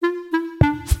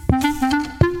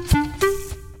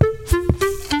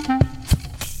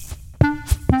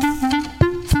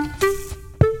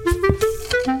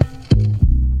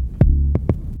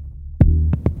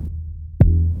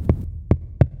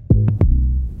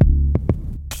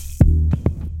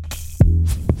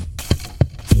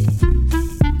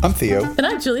I'm Theo. And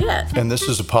I'm Juliet. And this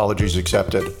is Apologies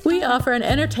Accepted. We offer an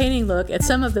entertaining look at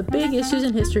some of the big issues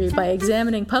in history by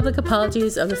examining public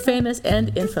apologies of the famous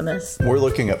and infamous. We're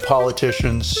looking at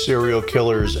politicians, serial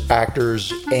killers,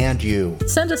 actors, and you.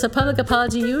 Send us a public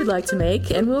apology you would like to make,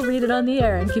 and we'll read it on the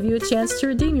air and give you a chance to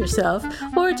redeem yourself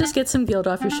or just get some guilt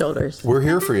off your shoulders. We're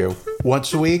here for you.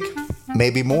 Once a week,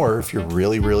 maybe more if you're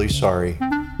really, really sorry.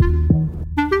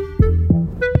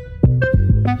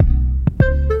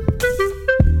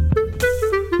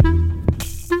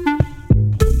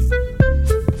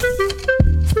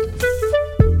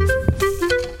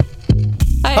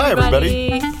 Hi,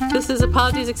 everybody. This is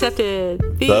Apologies Accepted,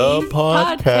 the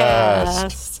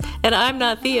podcast. And I'm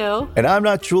not Theo. And I'm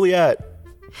not Juliet.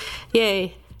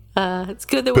 Yay. It's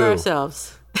good that we're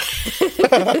ourselves.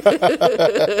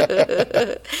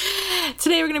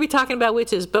 Today we're going to be talking about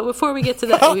witches, but before we get to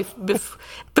that,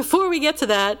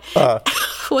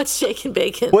 what's shaking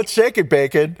bacon? What's shaking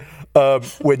bacon?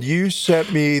 When you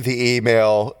sent me the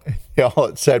email, all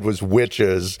it said was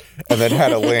witches and then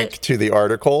had a link to the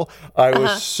article. I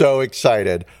was so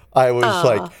excited. I was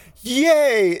like,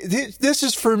 yay, this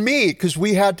is for me, because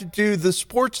we had to do the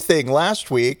sports thing last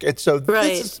week. And so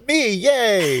This is me.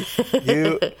 Yay.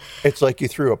 It's like you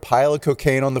threw a pile of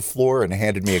cocaine on the floor and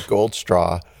handed me a gold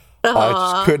straw. I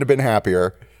just couldn't have been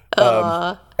happier.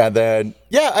 And then,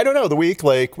 I don't know, the week,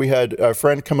 like we had a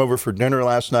friend come over for dinner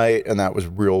last night, and that was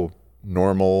real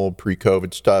normal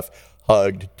pre-COVID stuff.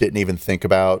 Hugged, didn't even think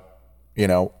about,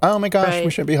 oh my gosh, we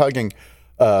shouldn't be hugging.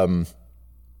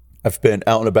 I've been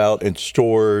out and about in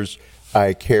stores.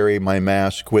 I carry my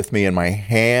mask with me in my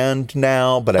hand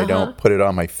now, but I don't put it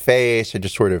on my face. I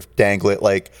just sort of dangle it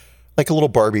like a little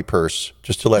Barbie purse,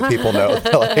 just to let people know.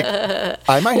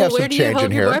 I might have some change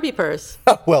in here. Your Barbie purse?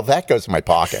 Well, that goes in my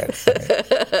pocket.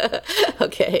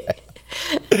 Okay.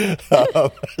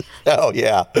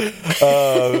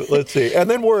 Let's see. And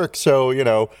then work. So,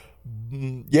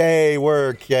 yay,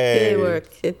 work, yay. Yay, work.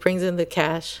 It brings in the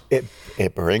cash.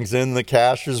 It brings in the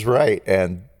cash is right.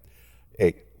 And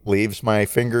it leaves my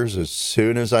fingers as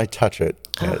soon as I touch it.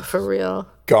 For real.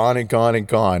 Gone and gone and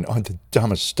gone on the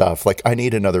dumbest stuff. Like, I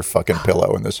need another fucking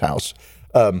pillow in this house.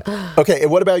 Okay,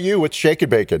 and what about you? What's shaking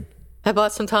bacon? I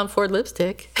bought some Tom Ford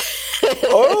lipstick.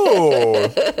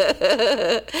 Well,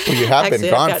 you have been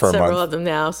gone for a month. I've got several of them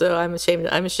now, so I'm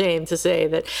ashamed to say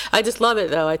that I just love it,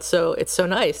 though. It's so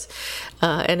nice,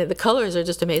 and the colors are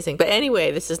just amazing. But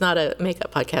anyway, this is not a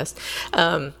makeup podcast.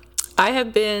 I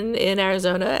have been in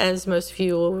Arizona, as most of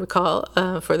you will recall,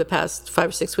 for the past 5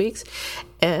 or 6 weeks,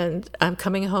 and I'm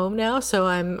coming home now. So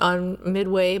I'm on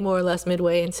more or less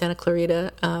midway in Santa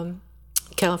Clarita,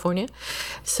 California.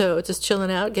 So just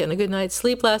chilling out, getting a good night's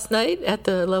sleep last night at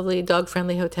the lovely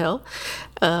dog-friendly hotel.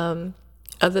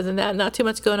 Other than that, not too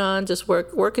much going on, just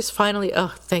work. Work is finally,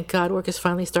 thank God, work is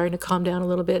finally starting to calm down a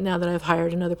little bit now that I've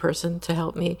hired another person to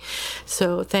help me.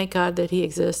 So thank God that he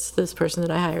exists, this person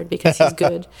that I hired, because he's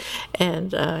good.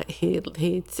 And he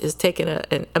has taken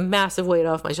a massive weight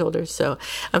off my shoulders. So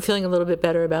I'm feeling a little bit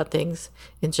better about things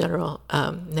in general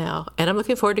now. And I'm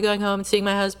looking forward to going home and seeing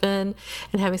my husband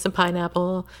and having some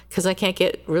pineapple, because I can't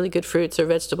get really good fruits or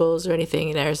vegetables or anything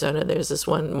in Arizona. There's this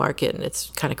one market, and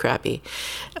it's kind of crappy.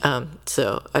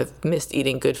 So I've missed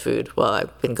eating good food while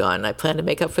I've been gone. I plan to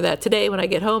make up for that today when I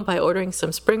get home by ordering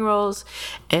some spring rolls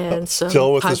and some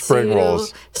Still with the spring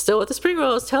rolls. Still with the spring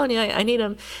rolls. Telling you, I need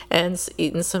them. And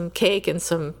eating some cake and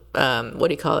some what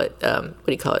do you call it?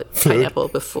 Pineapple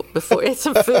before it's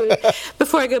some food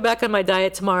before I go back on my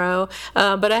diet tomorrow.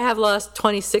 But I have lost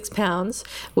 26 pounds,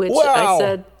 which I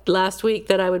said last week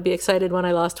that I would be excited when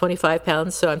I lost 25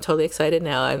 pounds. So I'm totally excited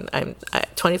now.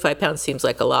 25 pounds seems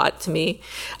like a lot to me.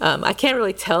 I can't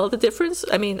really tell the difference.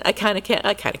 I mean, I kind of can.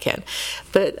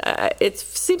 But it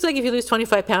seems like if you lose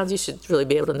 25 pounds, you should really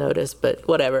be able to notice. But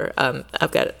whatever.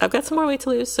 I've got some more weight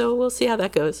to lose, so we'll see how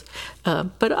that goes.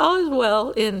 But all is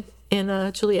well in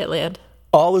Juliet land.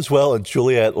 All is well in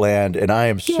Juliet land, and I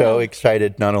am so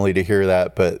excited not only to hear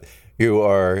that, but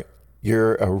you're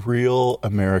a real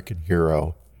American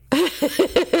hero.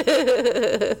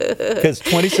 Because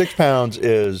 26 pounds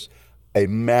is a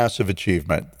massive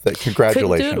achievement.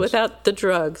 Congratulations. Couldn't do it without the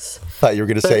drugs. I thought you were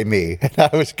going to say me. I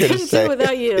was going to say. Couldn't do it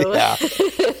without you. Yeah.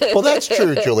 Well, that's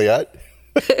true, Juliet.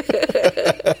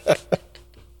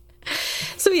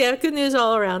 So good news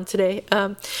all around today.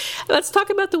 Let's talk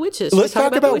about the witches. Let's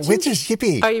talk about witches.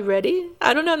 Yippee. Are you ready?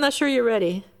 I don't know. I'm not sure you're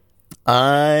ready.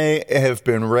 I have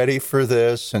been ready for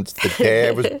this since the day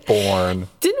I was born.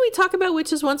 Didn't we talk about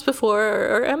witches once before,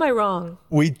 or am I wrong?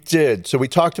 We did. So we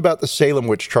talked about the Salem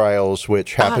witch trials,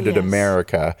 which happened in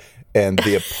America, and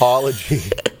the apology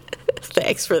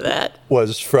Thanks for that.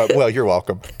 Was from, well, you're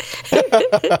welcome.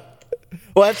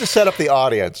 Well, I have to set up the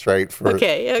audience, right? For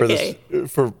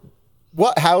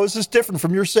what? How is this different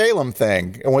from your Salem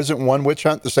thing? And wasn't one witch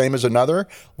hunt the same as another?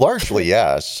 Largely,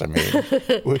 yes. I mean,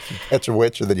 you catch a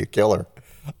witch and then you kill her.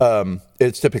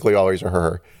 It's typically always a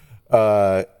her.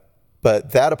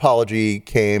 But that apology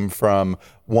came from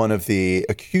one of the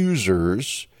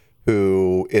accusers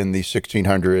who, in the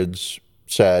 1600s,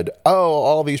 said, "Oh,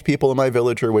 all these people in my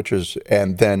village are witches."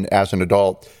 And then, as an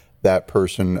adult, that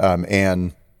person,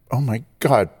 Anne, oh my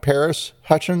God, Paris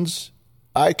Hutchins?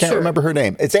 I can't remember her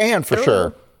name. It's Anne for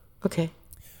sure. Okay.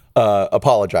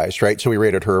 Apologized, right? So we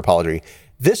rated her apology.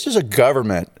 This is a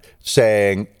government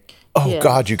saying, "Oh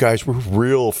God, you guys were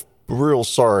real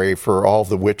sorry for all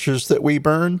the witches that we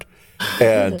burned."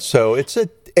 And so it's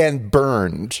and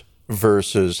burned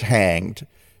versus hanged.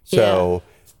 So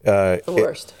the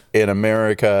worst. In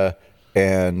America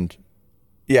and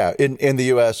in the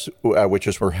U.S.,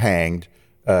 witches were hanged.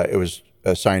 It was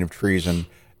a sign of treason.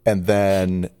 And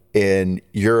then in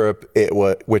Europe,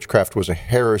 witchcraft was a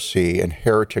heresy, and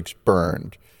heretics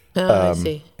burned. I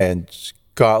see. And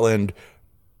Scotland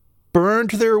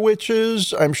burned their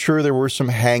witches. I'm sure there were some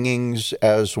hangings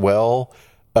as well.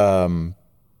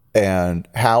 And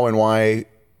how and why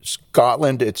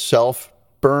Scotland itself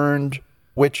burned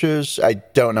witches, I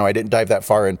don't know. I didn't dive that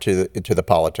far into the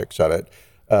politics of it.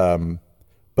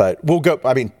 But we'll go.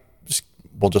 I mean,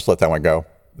 we'll just let that one go.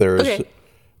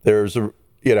 There's a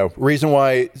reason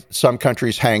why some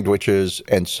countries hanged witches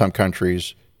and some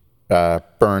countries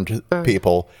burned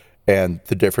people, and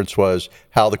the difference was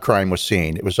how the crime was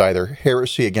seen. It was either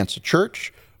heresy against the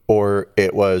church or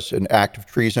it was an act of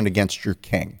treason against your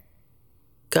king.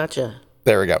 Gotcha.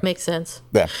 There we go. Makes sense.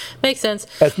 Yeah. Makes sense.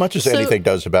 As much as anything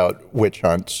does about witch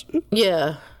hunts.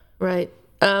 Yeah, right.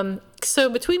 So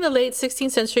between the late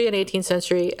 16th century and 18th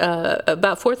century,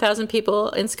 about 4,000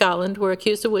 people in Scotland were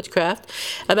accused of witchcraft.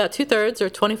 About 2/3, or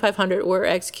 2,500, were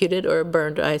executed or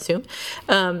burned, I assume.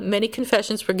 Many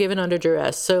confessions were given under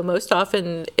duress. So most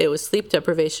often it was sleep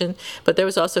deprivation, but there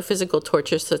was also physical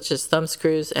torture such as thumb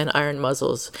screws and iron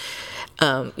muzzles.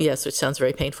 Yes, which sounds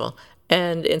very painful.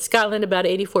 And in Scotland, about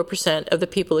 84% of the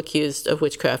people accused of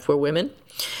witchcraft were women.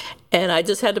 And I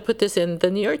just had to put this in. The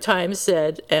New York Times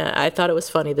said, I thought it was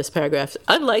funny, this paragraph,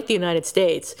 unlike the United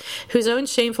States, whose own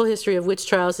shameful history of witch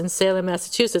trials in Salem,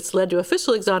 Massachusetts led to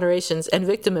official exonerations and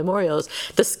victim memorials,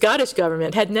 the Scottish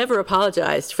government had never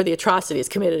apologized for the atrocities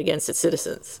committed against its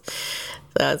citizens.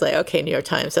 So I was like, okay, New York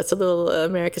Times, that's a little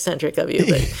America-centric of you.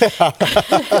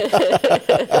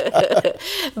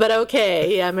 But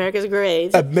okay, yeah, America's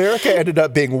great. America ended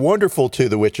up being wonderful to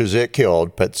the witches it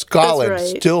killed, but Scotland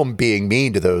still being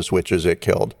mean to those witches it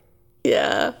killed.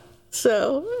 Yeah,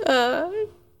 so...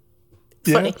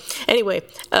 funny. Anyway,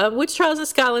 witch trials in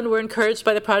Scotland were encouraged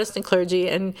by the Protestant clergy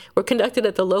and were conducted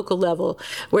at the local level,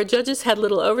 where judges had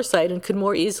little oversight and could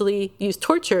more easily use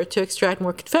torture to extract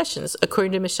more confessions,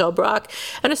 according to Michelle Brock,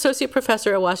 an associate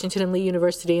professor at Washington and Lee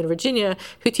University in Virginia,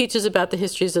 who teaches about the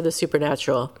histories of the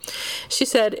supernatural. She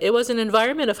said, "It was an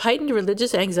environment of heightened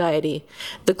religious anxiety.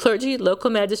 The clergy, local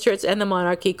magistrates, and the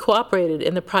monarchy cooperated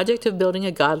in the project of building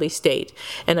a godly state,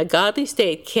 and a godly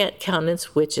state can't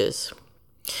countenance witches."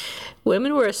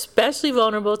 Women were especially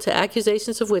vulnerable to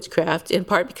accusations of witchcraft, in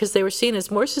part because they were seen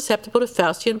as more susceptible to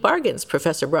Faustian bargains,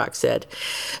 Professor Brock said.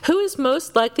 Who is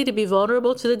most likely to be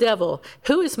vulnerable to the devil?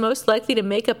 Who is most likely to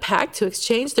make a pact to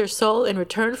exchange their soul in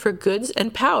return for goods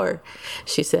and power?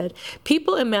 She said,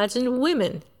 people imagined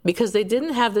women because they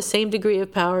didn't have the same degree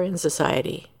of power in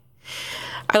society.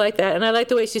 I like that. And I like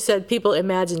the way she said people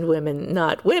imagined women,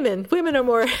 not women. Women are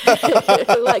more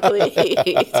likely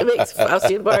to make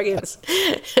Faustian bargains.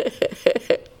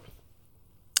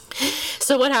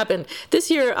 So what happened? This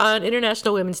year on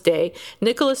International Women's Day,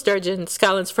 Nicola Sturgeon,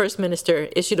 Scotland's first minister,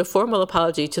 issued a formal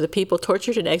apology to the people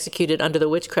tortured and executed under the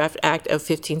Witchcraft Act of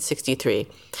 1563.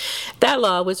 That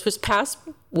law, which was passed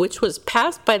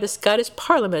by the Scottish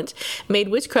Parliament, made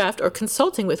witchcraft or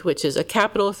consulting with witches a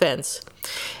capital offense.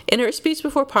 In her speech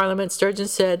before Parliament, Sturgeon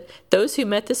said, "Those who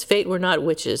met this fate were not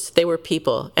witches, they were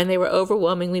people, and they were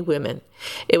overwhelmingly women.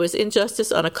 It was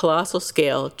injustice on a colossal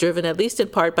scale, driven at least in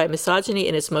part by misogyny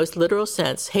in its most literal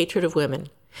sense, hatred of women.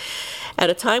 At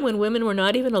a time when women were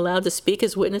not even allowed to speak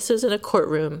as witnesses in a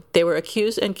courtroom, they were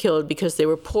accused and killed because they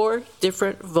were poor,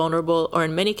 different, vulnerable, or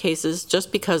in many cases,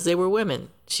 just because they were women,"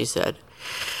 she said.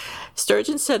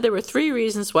 Sturgeon said there were 3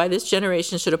 reasons why this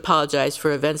generation should apologize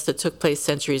for events that took place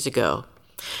centuries ago.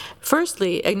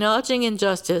 Firstly, acknowledging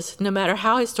injustice, no matter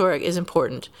how historic, is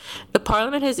important. The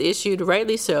Parliament has issued,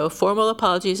 rightly so, formal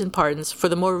apologies and pardons for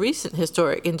the more recent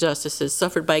historic injustices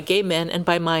suffered by gay men and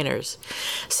by minors.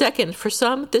 Second, for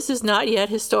some, this is not yet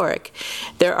historic.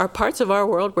 There are parts of our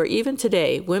world where even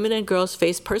today, women and girls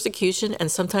face persecution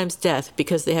and sometimes death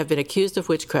because they have been accused of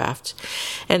witchcraft.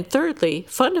 And thirdly,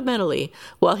 fundamentally,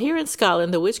 while here in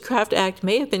Scotland the Witchcraft Act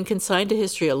may have been consigned to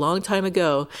history a long time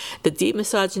ago, the deep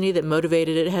misogyny that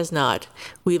motivated it has not.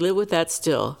 We live with that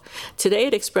still. Today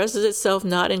it expresses itself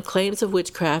not in claims of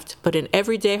witchcraft, but in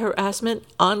everyday harassment,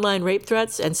 online rape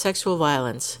threats, and sexual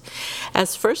violence.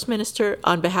 As First Minister,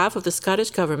 on behalf of the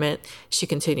Scottish Government, she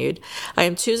continued, I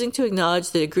am choosing to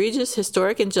acknowledge the egregious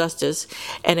historic injustice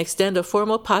and extend a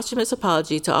formal posthumous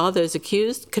apology to all those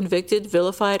accused, convicted,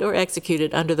 vilified, or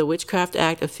executed under the Witchcraft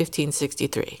Act of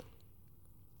 1563.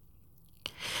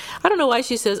 I don't know why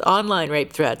she says online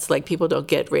rape threats, like people don't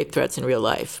get rape threats in real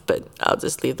life, but I'll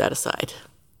just leave that aside.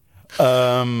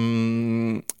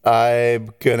 I'm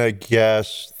gonna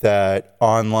guess that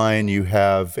online you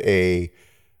have a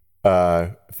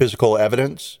physical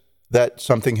evidence that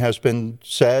something has been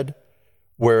said,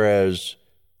 whereas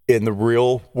in the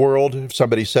real world, if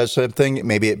somebody says something,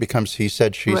 maybe it becomes he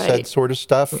said, she said sort of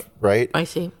stuff, right? I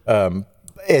see.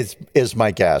 Is my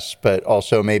guess, but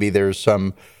also maybe there's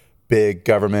some big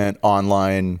government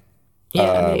online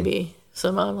maybe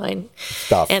some online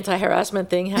stuff, anti-harassment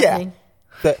thing happening.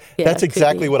 That's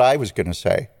exactly what I was going to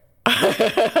say.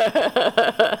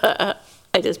 I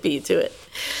just beat you to it.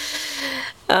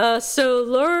 So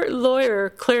lawyer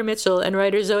Claire Mitchell and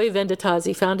writer Zoe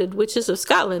Venditazi founded Witches of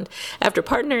Scotland after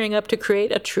partnering up to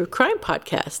create a true crime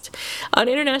podcast. On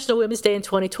International Women's Day in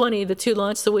 2020, the two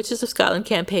launched the Witches of Scotland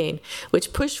campaign,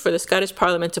 which pushed for the Scottish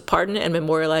Parliament to pardon and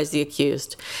memorialize the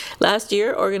accused. Last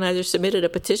year, organizers submitted a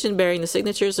petition bearing the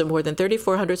signatures of more than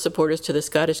 3,400 supporters to the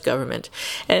Scottish government.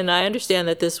 And I understand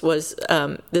that this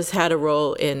had a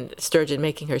role in Sturgeon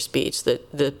making her speech,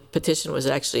 that the petition was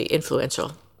actually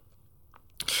influential.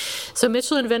 So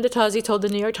Mitchell and Venditazi told the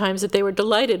New York Times that they were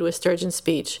delighted with Sturgeon's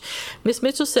speech. Miss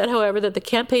Mitchell said, however, that the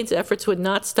campaign's efforts would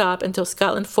not stop until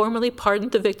Scotland formally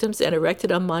pardoned the victims and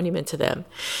erected a monument to them.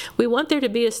 We want there to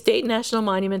be a state national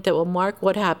monument that will mark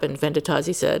what happened,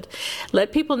 Venditazi said.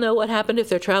 Let people know what happened if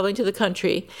they're traveling to the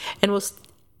country, and will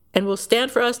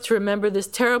stand for us to remember this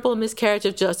terrible miscarriage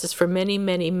of justice for many,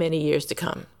 many, many years to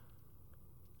come.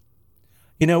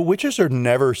 You know, witches are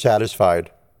never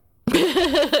satisfied.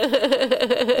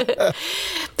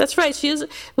 That's right. She is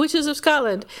Witches of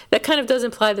Scotland. That kind of does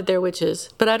imply that they're witches,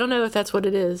 but I don't know if that's what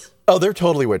it is. Oh, they're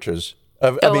totally witches.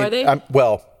 I mean, are they?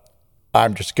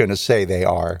 I'm just going to say they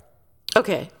are.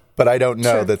 Okay. But I don't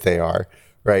know that they are,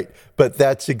 right? But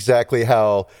that's exactly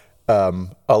how a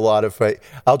lot of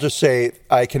I'll just say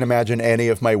I can imagine any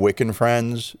of my Wiccan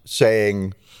friends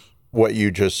saying what you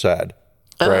just said,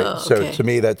 right? Oh, So okay. to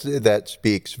me, that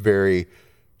speaks very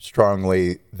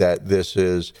strongly that this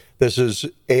is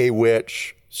a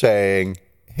witch saying,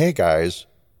 "Hey guys,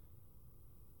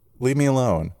 leave me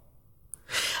alone."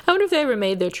 I wonder if they ever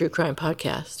made their true crime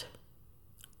podcast.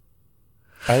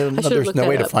 I don't know. There's no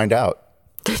way to find out.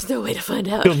 There's no way to find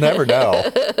out. You'll never know.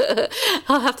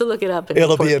 I'll have to look it up. And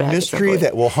it'll be a mystery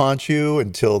that will haunt you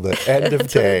until the end of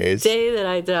days. The day that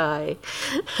I die.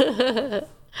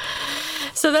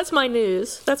 So that's my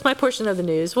news. That's my portion of the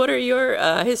news. What are your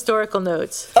historical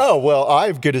notes? Oh, well,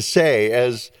 I'm going to say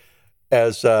as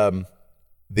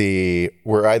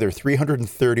we're either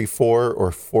 334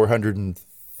 or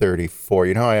 434.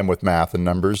 You know how I am with math and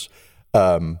numbers.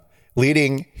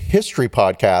 Leading history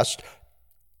podcast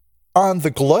on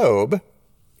the globe,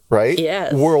 right?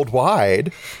 Yes.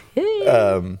 Worldwide.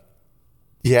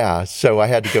 Yeah, so I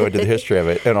had to go into the history of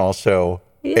it. And also,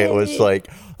 it was like,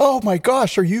 oh my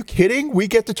gosh, are you kidding? We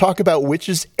get to talk about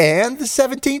witches and the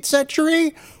 17th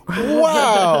century?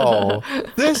 Wow,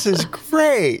 this is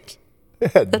great.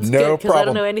 That's no good, because I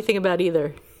don't know anything about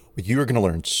either. You are going to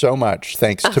learn so much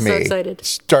thanks to me. I'm so excited.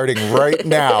 Starting right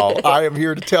now, I am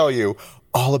here to tell you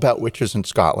all about witches in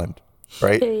Scotland,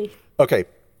 right? Hey. Okay.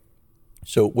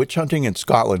 So witch hunting in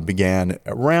Scotland began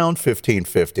around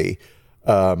 1550.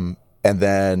 And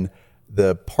then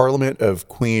the Parliament of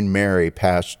Queen Mary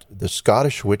passed the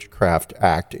Scottish Witchcraft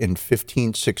Act in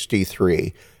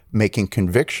 1563, making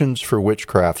convictions for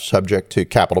witchcraft subject to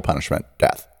capital punishment,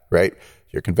 death, right?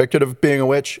 You're convicted of being a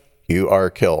witch, you are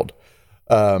killed.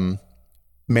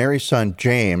 Mary's son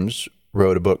James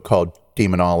wrote a book called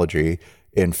Demonology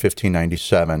in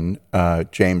 1597.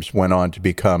 James went on to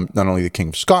become not only the King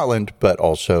of Scotland, but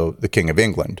also the King of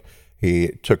England.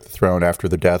 He took the throne after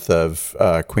the death of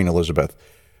Queen Elizabeth.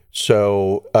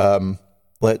 So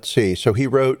let's see. So he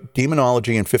wrote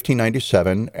Demonology in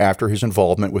 1597 after his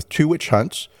involvement with 2 witch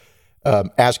hunts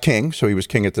as king. So he was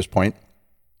king at this point.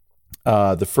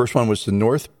 The first one was the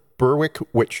North Berwick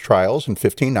Witch Trials in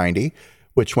 1590,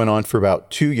 which went on for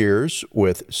about 2 years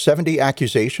with 70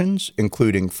 accusations,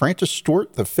 including Francis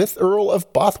Stuart, the 5th Earl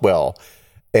of Bothwell,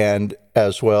 and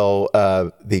as well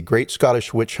the Great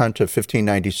Scottish Witch Hunt of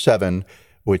 1597,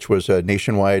 which was a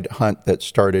nationwide hunt that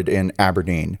started in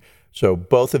Aberdeen. So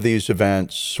both of these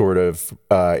events sort of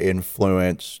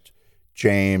influenced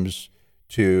James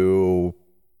to...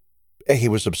 He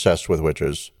was obsessed with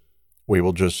witches. We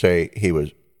will just say he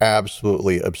was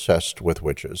absolutely obsessed with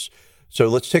witches. So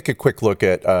let's take a quick look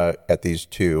at these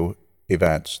 2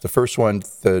 events. The first one,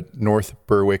 the North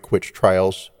Berwick Witch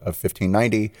Trials of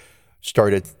 1590,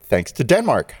 started thanks to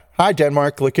Denmark. Hi,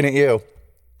 Denmark, looking at you.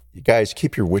 You guys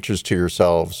keep your witches to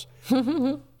yourselves.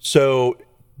 So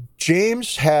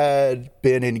James had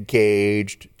been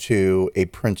engaged to a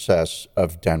princess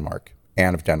of Denmark,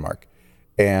 Anne of Denmark,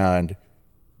 and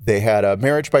they had a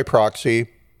marriage by proxy,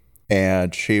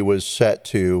 and she was set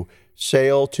to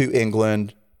sail to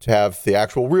England to have the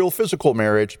actual real physical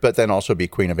marriage, but then also be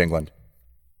Queen of England.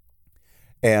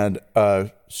 And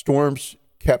storms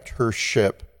kept her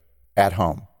ship at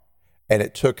home. And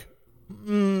it took,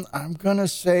 I'm going to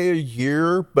say a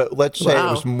year, but let's say it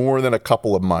was more than a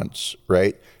couple of months,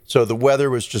 right? So the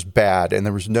weather was just bad, and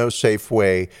there was no safe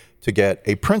way to get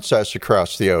a princess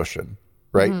across the ocean,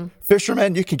 right? Mm-hmm.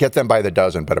 Fishermen, you can get them by the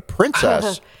dozen, but a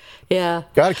princess,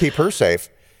 got to keep her safe.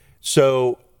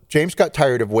 So James got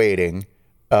tired of waiting.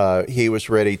 He was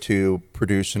ready to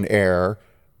produce an heir.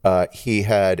 He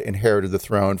had inherited the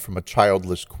throne from a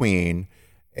childless queen,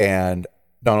 and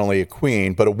not only a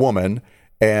queen, but a woman.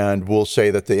 And we'll say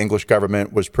that the English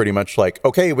government was pretty much like,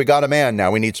 okay, we got a man,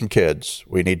 now we need some kids.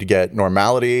 We need to get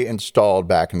normality installed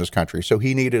back in this country. So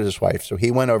he needed his wife. So he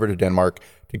went over to Denmark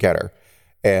to get her.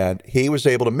 And he was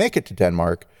able to make it to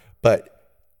Denmark,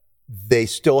 but they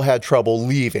still had trouble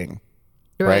leaving,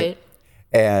 right?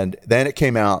 And then it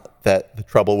came out that the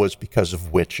trouble was because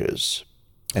of witches.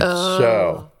 And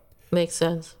so makes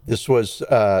sense. This was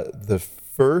the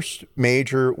first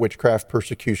major witchcraft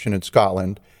persecution in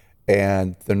Scotland,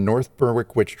 and the North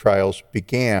Berwick witch trials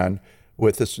began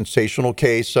with a sensational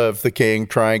case of the king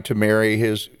trying to marry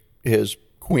his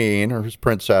queen or his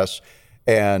princess,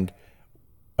 and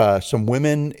some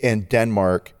women in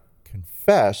Denmark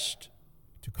confessed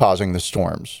to causing the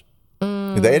storms.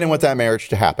 They didn't want that marriage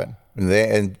to happen.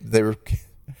 And they were,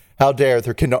 how dare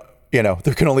there can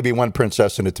only be one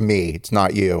princess, and it's me, it's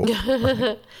not you.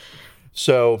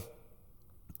 So,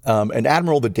 an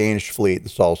admiral of the Danish fleet,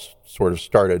 this all sort of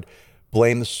started,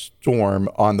 blamed the storm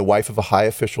on the wife of a high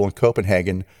official in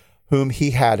Copenhagen, whom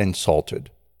he had insulted.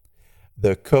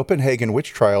 The Copenhagen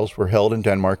witch trials were held in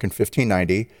Denmark in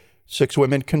 1590. 6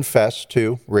 women confessed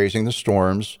to raising the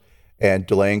storms and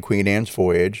delaying Queen Anne's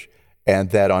voyage,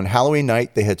 and that on Halloween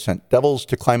night they had sent devils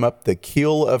to climb up the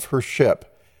keel of her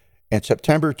ship. In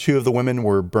September, 2 of the women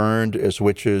were burned as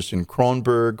witches in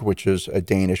Kronborg, which is a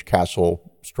Danish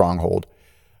castle stronghold.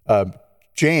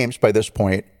 James, by this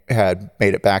point, had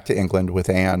made it back to England with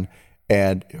Anne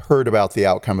and heard about the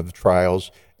outcome of the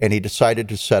trials, and he decided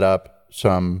to set up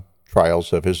some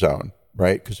trials of his own,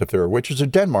 right? Because if there are witches in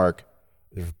Denmark,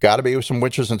 there's got to be some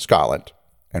witches in Scotland,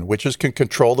 and witches can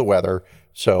control the weather,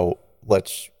 so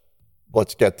let's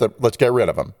get rid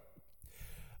of them.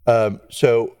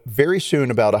 So very soon,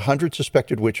 about 100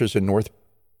 suspected witches in North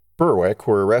Berwick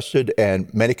were arrested,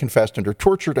 and many confessed under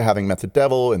torture to having met the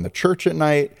devil in the church at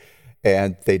night,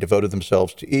 and they devoted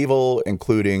themselves to evil,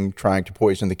 including trying to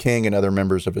poison the king and other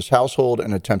members of his household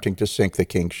and attempting to sink the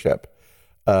king's ship.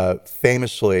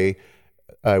 Famously,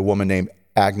 a woman named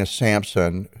Agnes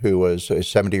Sampson, who was a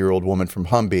 70-year-old woman from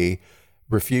Humby,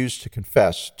 refused to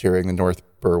confess during the North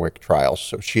Berwick trials.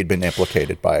 So she had been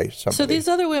implicated by somebody. So these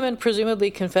other women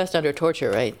presumably confessed under torture,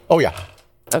 right? Oh, yeah.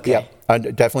 Okay. Yeah,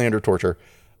 definitely under torture.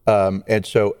 And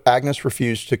so Agnes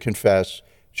refused to confess.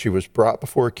 She was brought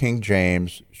before King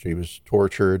James. She was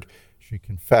tortured. She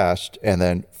confessed. And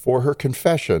then for her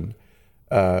confession,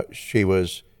 she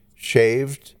was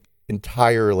shaved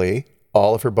entirely.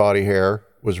 All of her body hair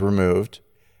was removed.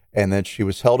 And then she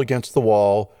was held against the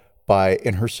wall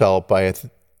in her cell by an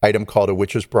item called a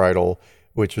witch's bridle,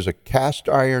 which is a cast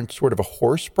iron sort of a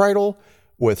horse bridle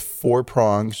with 4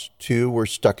 prongs. 2 were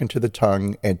stuck into the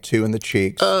tongue and 2 in the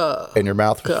cheeks. And your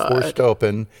mouth was forced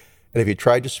open. And if you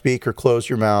tried to speak or close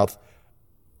your mouth,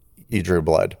 you drew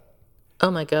blood.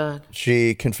 Oh, my God.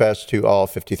 She confessed to all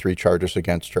 53 charges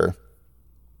against her.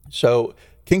 So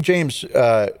King James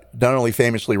not only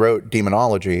famously wrote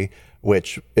Demonology,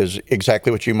 which is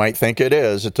exactly what you might think it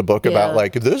is. It's a book about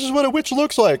like, this is what a witch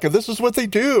looks like, and this is what they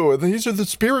do, and these are the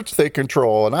spirits they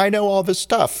control, and I know all this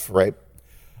stuff, right?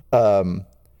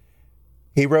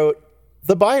 He wrote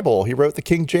the Bible. He wrote the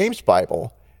King James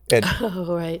Bible. And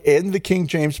in the King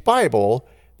James Bible,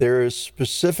 there is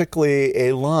specifically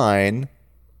a line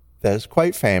that is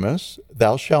quite famous: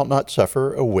 "Thou shalt not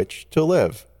suffer a witch to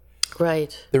live."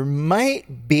 Right. There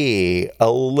might be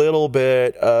a little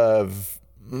bit of,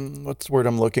 what's the word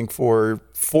I'm looking for?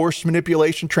 Forced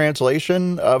manipulation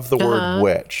translation of the word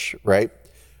witch, right?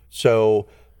 So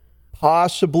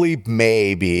possibly,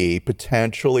 maybe,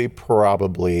 potentially,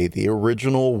 probably, the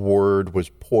original word was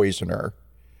poisoner.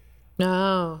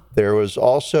 No. There was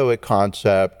also a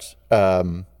concept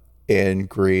in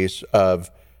Greece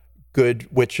of good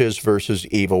witches versus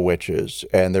evil witches.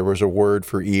 And there was a word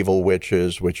for evil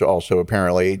witches, which also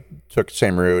apparently took the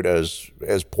same root as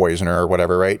poisoner or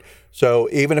whatever, right? So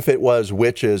even if it was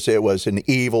witches, it was an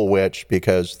evil witch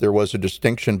because there was a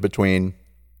distinction between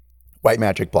white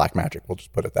magic, black magic. We'll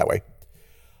just put it that way.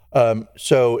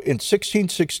 So in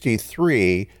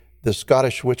 1663, the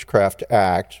Scottish Witchcraft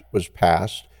Act was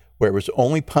passed, where it was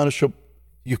only punishable.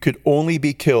 You could only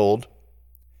be killed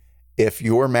if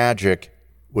your magic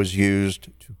was used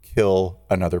to kill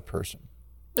another person.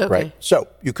 Okay. Right? So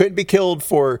you couldn't be killed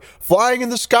for flying in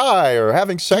the sky or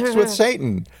having sex with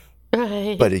Satan.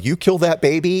 Right. But if you kill that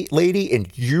baby lady, and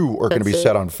you are going to be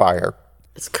set on fire.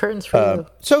 It's curtains for you.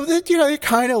 So that, you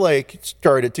kind of like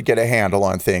started to get a handle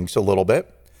on things a little bit.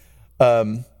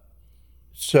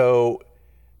 So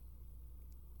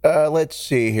let's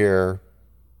see here.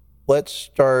 Let's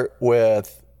start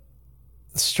with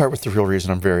the real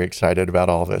reason I'm very excited about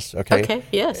all this. Okay. Okay.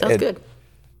 Yeah. Sounds good.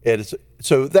 It is.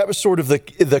 So that was sort of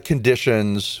the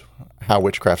conditions, how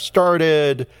witchcraft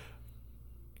started,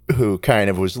 who kind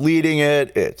of was leading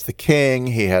it. It's the king.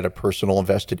 He had a personal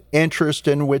invested interest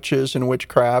in witches and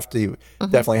witchcraft. He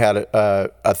definitely had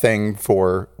a thing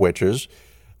for witches.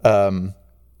 And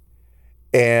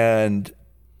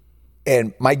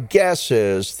my guess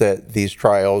is that these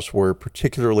trials were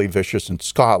particularly vicious in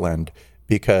Scotland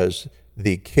because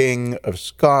the King of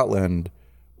Scotland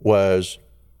was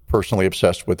personally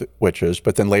obsessed with witches,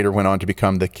 but then later went on to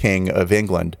become the King of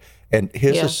England. And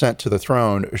his ascent to the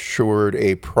throne assured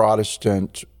a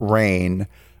Protestant reign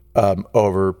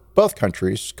over both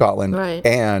countries, Scotland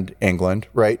and England,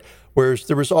 right? Whereas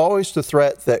there was always the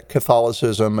threat that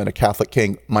Catholicism and a Catholic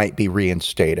king might be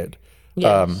reinstated.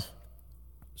 Yes.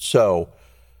 So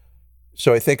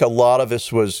I think a lot of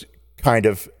this was kind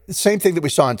of the same thing that we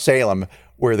saw in Salem,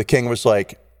 where the king was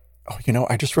like, oh,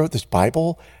 I just wrote this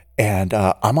Bible, and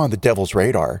I'm on the devil's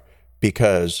radar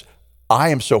because I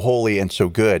am so holy and so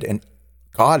good, and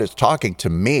God is talking to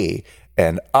me,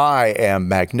 and I am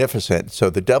magnificent. So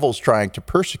the devil's trying to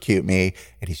persecute me,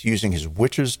 and he's using his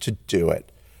witches to do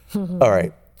it. All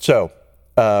right. So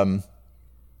in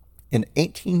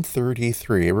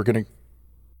 1833, we're going to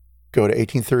go to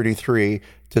 1833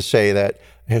 to say that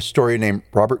a historian named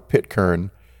Robert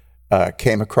Pitcairn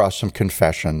came across some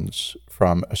confessions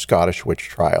from a Scottish witch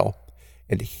trial,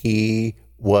 and he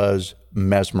was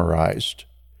mesmerized.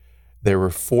 There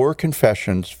were 4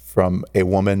 confessions from a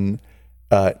woman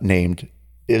named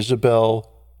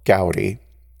Isabel Gowdy.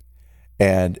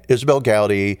 And Isabel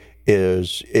Gowdy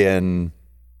is in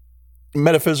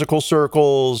metaphysical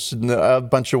circles, a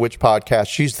bunch of witch podcasts.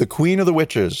 She's the queen of the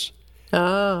witches.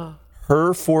 Oh.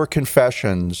 Her 4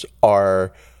 confessions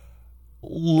are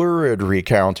lurid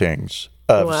recountings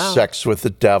of sex with the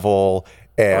devil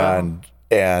and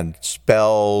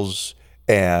spells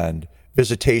and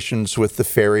visitations with the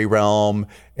fairy realm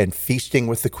and feasting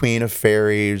with the queen of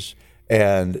fairies,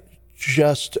 and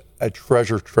just a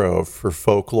treasure trove for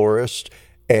folklorists.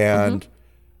 And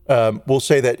we'll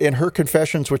say that in her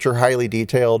confessions, which are highly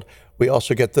detailed, we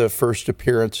also get the first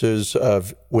appearances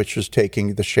of witches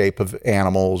taking the shape of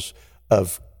animals,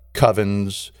 of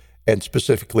covens, and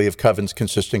specifically of covens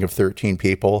consisting of 13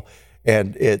 people.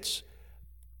 And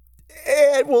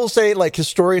we'll say, like,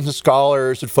 historians and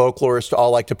scholars and folklorists all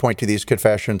like to point to these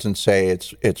confessions and say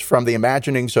it's from the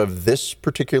imaginings of this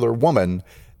particular woman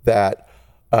that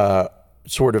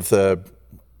sort of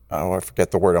I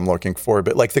forget the word I'm looking for,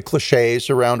 but like the cliches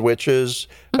around witches,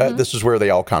 this is where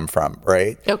they all come from,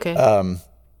 right? Okay.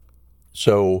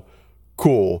 So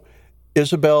cool.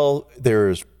 Isabel,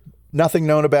 there's nothing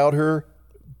known about her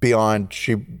beyond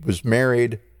she was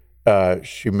married.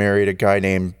 She married a guy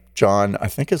named John, I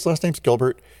think his last name's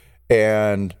Gilbert,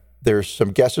 and there's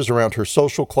some guesses around her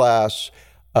social class,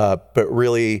 but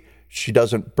really She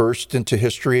doesn't burst into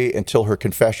history until her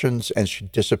confessions, and she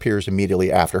disappears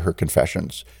immediately after her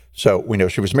confessions. So we know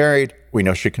she was married. We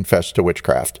know she confessed to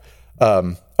witchcraft.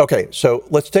 Okay, so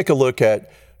let's take a look at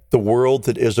the world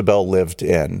that Isabel lived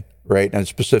in, right? And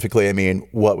specifically, I mean,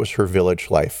 what was her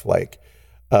village life like?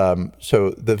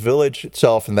 So the village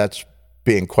itself, and that's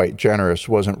being quite generous,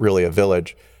 wasn't really a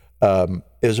village.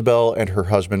 Isabel and her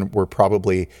husband were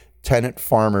probably tenant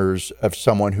farmers of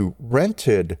someone who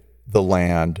rented the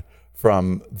land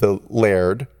from the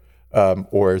laird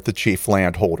or the chief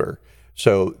landholder.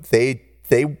 So they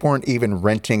weren't even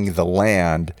renting the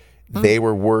land. They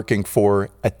were working for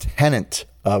a tenant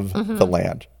of the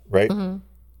land, right?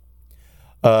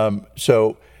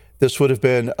 So this would have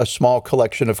been a small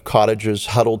collection of cottages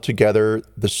huddled together.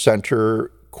 The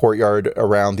center courtyard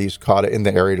around these in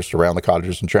the area just around the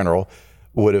cottages in general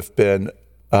would have been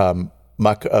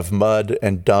muck of mud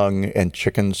and dung and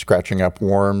chickens scratching up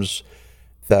worms.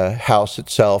 The house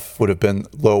itself would have been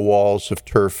low walls of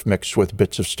turf mixed with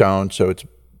bits of stone. So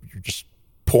you're just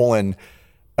pulling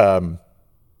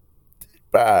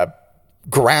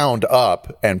ground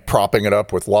up and propping it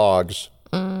up with logs.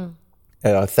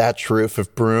 A thatch roof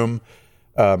of broom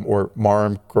or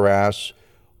marram grass,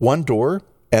 one door,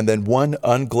 and then one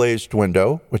unglazed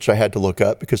window, which I had to look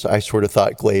up because I sort of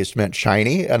thought glazed meant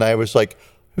shiny. And I was like,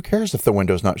 who cares if the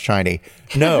window's not shiny?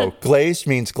 No, glazed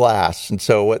means glass. And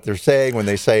so what they're saying when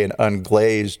they say an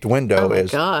unglazed window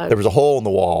there was a hole in the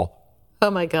wall.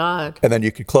 Oh, my God. And then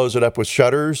you could close it up with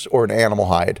shutters or an animal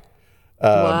hide.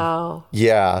 Wow.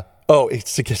 Yeah. Oh,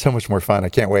 it's so much more fun. I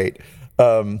can't wait.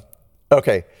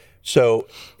 Okay. So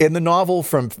in the novel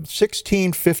from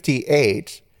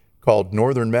 1658 called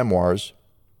Northern Memoirs,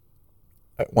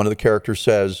 one of the characters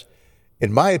says,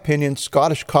 "In my opinion,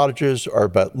 Scottish cottages are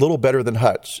but little better than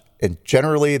huts, and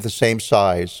generally the same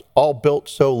size, all built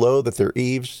so low that their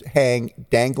eaves hang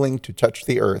dangling to touch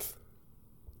the earth."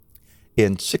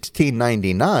 In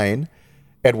 1699,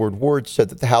 Edward Ward said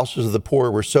that the houses of the poor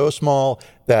were so small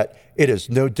that it is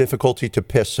no difficulty to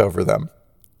piss over them.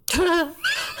 I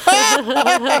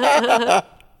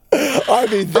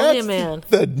mean, that's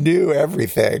the new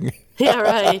everything. Yeah,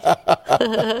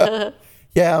 right.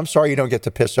 Yeah, I'm sorry you don't get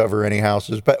to piss over any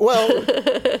houses, but, well,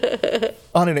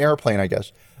 on an airplane, I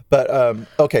guess. But,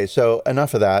 okay, so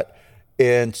enough of that.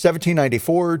 In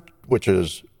 1794, which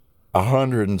is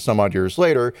 100 and some odd years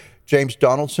later, James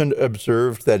Donaldson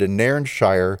observed that in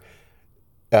Nairnshire,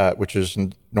 which is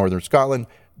in northern Scotland,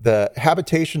 the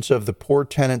habitations of the poor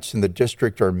tenants in the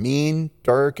district are mean,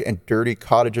 dark, and dirty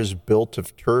cottages built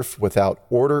of turf without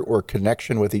order or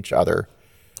connection with each other.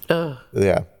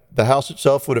 Yeah. The house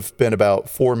itself would have been about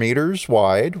 4 meters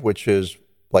wide, which is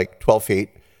like 12 feet.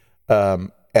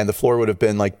 And the floor would have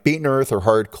been like beaten earth or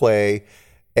hard clay.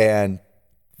 And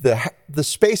the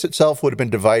space itself would have been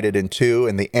divided in two,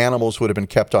 and the animals would have been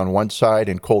kept on one side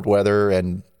in cold weather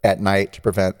and at night to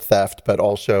prevent theft, but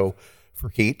also for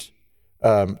heat.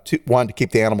 One, to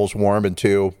keep the animals warm, and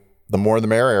two, the more the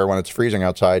merrier when it's freezing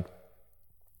outside.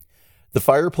 The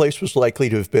fireplace was likely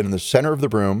to have been in the center of the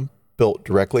room, built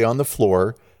directly on the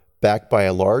floor, backed by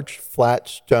a large flat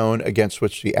stone against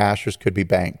which the ashes could be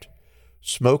banked.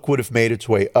 Smoke would have made its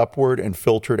way upward and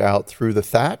filtered out through the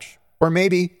thatch, or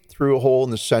maybe through a hole in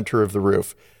the center of the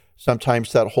roof.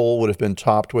 Sometimes that hole would have been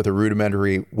topped with a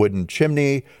rudimentary wooden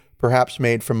chimney, perhaps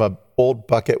made from an old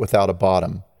bucket without a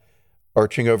bottom.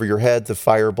 Arching over your head, the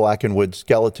fire-blackened wood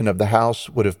skeleton of the house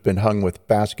would have been hung with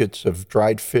baskets of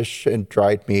dried fish and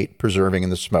dried meat preserving in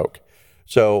the smoke.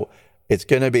 So it's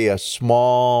going to be a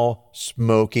small,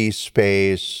 smoky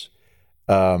space,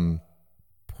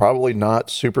 probably not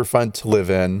super fun to live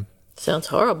in. Sounds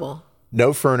horrible.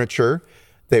 No furniture.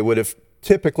 They would have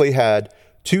typically had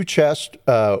 2 chests,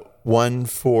 one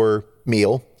for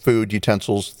meal, food,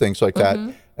 utensils, things like that,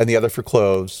 and the other for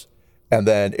clothes. And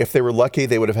then if they were lucky,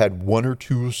 they would have had 1 or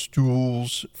 2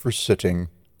 stools for sitting.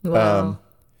 Wow.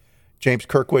 James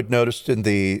Kirkwood noticed in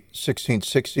the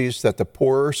 1660s that the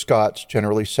poorer Scots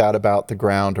generally sat about the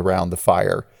ground around the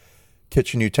fire.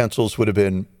 Kitchen utensils would have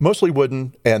been mostly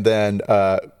wooden, and then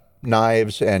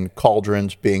knives and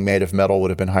cauldrons being made of metal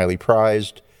would have been highly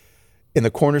prized. In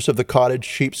the corners of the cottage,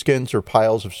 sheepskins or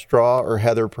piles of straw or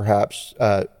heather, perhaps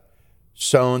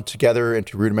sewn together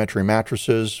into rudimentary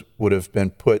mattresses, would have been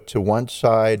put to one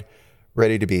side,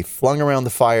 ready to be flung around the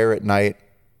fire at night.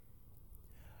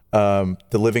 The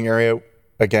living area,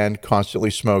 again,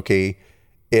 constantly smoky.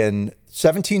 In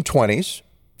 1720s,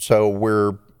 so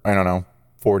we're,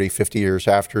 40, 50 years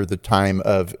after the time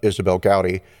of Isabel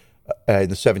Gowdy, in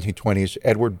the 1720s,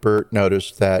 Edward Burt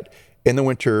noticed that in the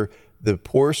winter, the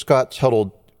poor Scots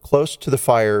huddled close to the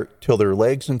fire till their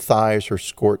legs and thighs are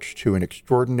scorched to an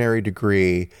extraordinary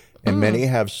degree, and many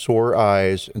have sore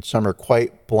eyes, and some are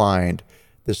quite blind.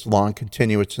 This long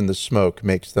continuance in the smoke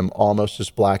makes them almost as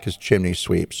black as chimney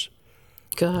sweeps.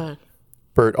 God.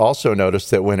 Bert also noticed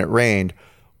that when it rained,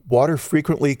 water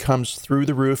frequently comes through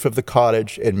the roof of the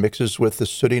cottage and mixes with the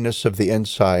sootiness of the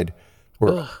inside,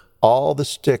 where all the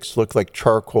sticks look like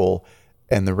charcoal,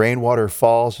 and the rainwater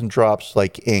falls and drops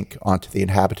like ink onto the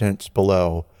inhabitants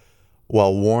below,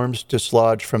 while worms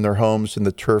dislodged from their homes in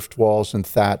the turfed walls and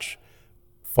thatch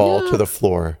fall to the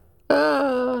floor.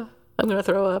 I'm going to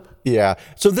throw up. Yeah.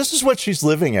 So this is what she's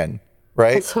living in,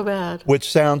 right? That's so bad.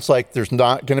 Which sounds like there's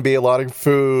not going to be a lot of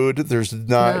food. There's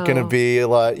not going to be a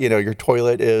lot, your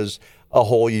toilet is a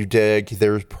hole you dig.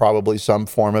 There's probably some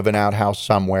form of an outhouse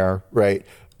somewhere, right?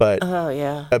 But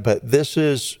but this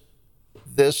is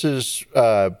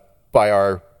by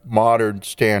our modern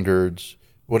standards,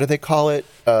 what do they call it?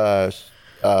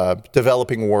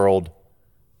 Developing world.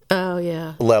 Oh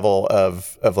yeah. Level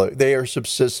of they are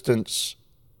subsistence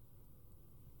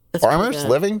farmers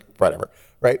living, whatever,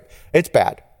 right? It's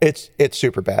bad. It's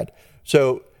super bad.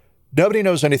 So nobody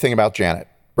knows anything about Janet,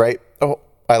 right? Oh,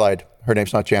 I lied. Her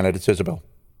name's not Janet. It's Isabel.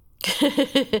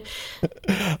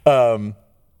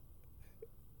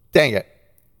 Dang it.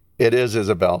 It is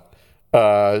Isabel.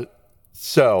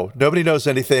 So nobody knows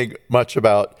anything much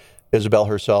about Isabel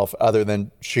herself other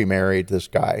than she married this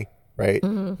guy, right?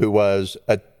 Who was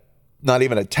not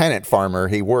even a tenant farmer.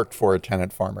 He worked for a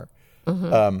tenant farmer.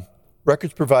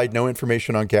 Records provide no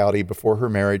information on Gowdy before her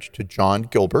marriage to John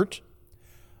Gilbert.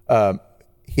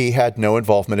 He had no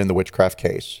involvement in the witchcraft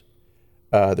case.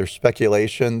 There's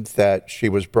speculation that she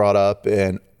was brought up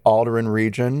in Aldern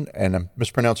region, and I'm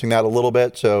mispronouncing that a little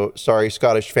bit, so sorry,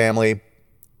 Scottish family.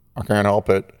 I can't help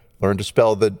it. Learn to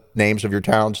spell the names of your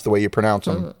towns the way you pronounce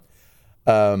them.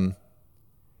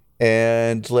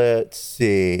 And let's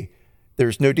see.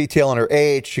 There's no detail on her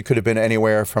age. She could have been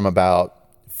anywhere from about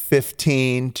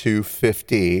 15 to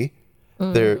 50.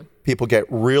 People get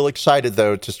real excited,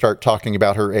 though, to start talking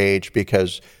about her age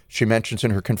because she mentions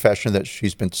in her confession that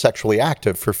she's been sexually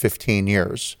active for 15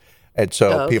 years. And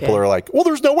so people are like, well,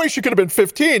 there's no way she could have been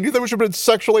 15. You think she should have been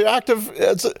sexually active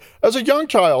as a young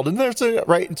child. And there's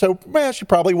right. And so, she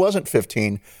probably wasn't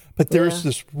 15. But there's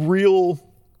this real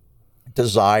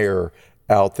desire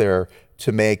out there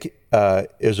to make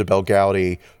Isabel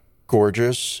Gowdy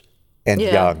gorgeous and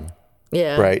young.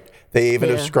 Yeah. Right. They even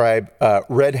ascribe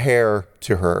red hair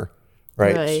to her.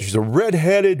 Right. She's a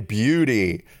redheaded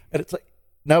beauty. And it's like,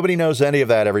 nobody knows any of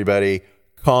that, everybody.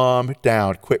 Calm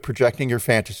down. Quit projecting your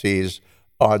fantasies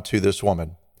onto this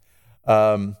woman.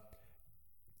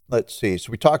 Let's see.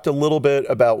 So we talked a little bit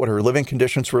about what her living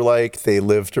conditions were like. They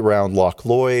lived around Loch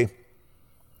Loy.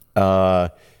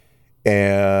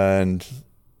 And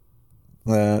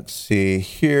let's see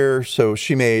here. So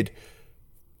she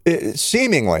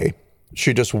seemingly,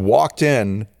 she just walked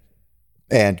in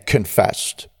and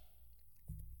confessed.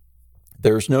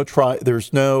 There's no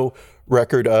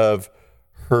record of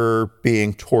her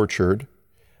being tortured.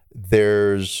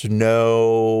 There's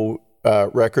no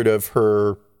record of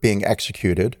her being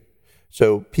executed.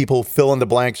 So people fill in the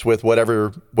blanks with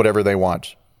whatever they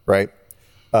want, right?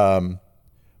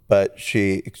 But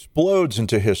she explodes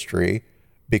into history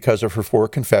because of her 4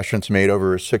 confessions made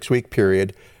over a 6-week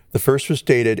period. The first was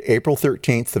dated April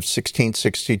 13th of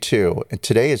 1662, and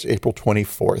today is April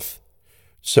 24th.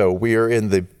 So we are in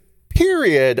the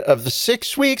period of the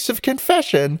 6 weeks of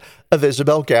confession of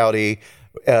Isabel Gowdy.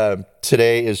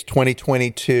 Today is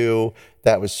 2022.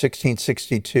 That was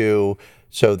 1662.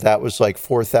 So that was like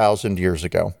 4,000 years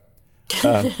ago.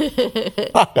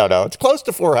 I don't know. It's close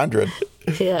to 400.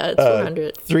 Yeah, it's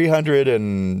 400. 300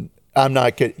 and I'm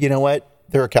not good. You know what?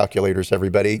 There are calculators,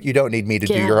 everybody. You don't need me to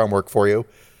do your homework for you.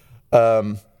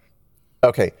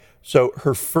 Okay. So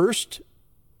her first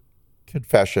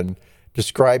confession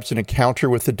describes an encounter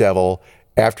with the devil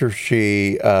after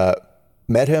she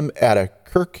met him at a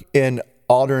kirk in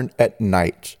Aldern at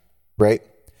night, right?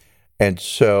 And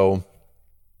so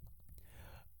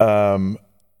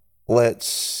let's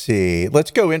see.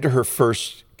 Let's go into her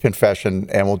first confession,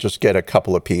 and we'll just get a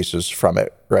couple of pieces from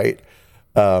it, right?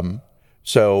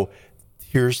 So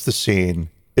here's the scene.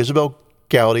 Isabel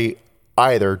Gowdy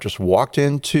either just walked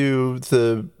into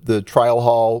the trial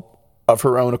hall of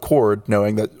her own accord,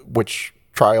 knowing that which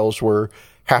trials were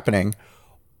happening,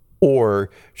 or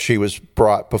she was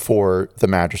brought before the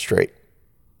magistrate.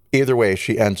 Either way,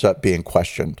 she ends up being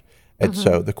questioned. And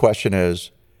so the question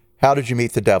is, how did you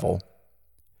meet the devil?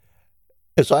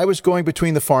 As I was going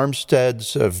between the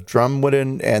farmsteads of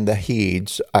Drumwooden and the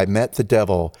Heeds, I met the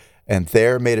devil, and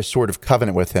there made a sort of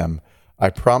covenant with him. I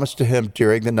promised to him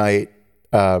during the night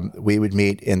we would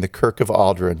meet in the Kirk of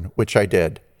Aldrin, which I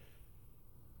did.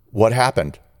 What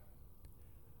happened?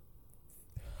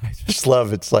 I just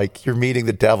love it's like you're meeting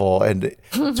the devil, and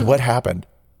so what happened,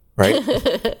 right?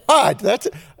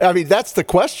 That's the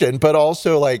question, but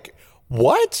also like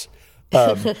what?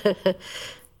 The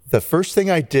first thing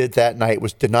I did that night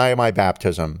was deny my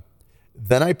baptism.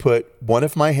 Then I put one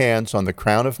of my hands on the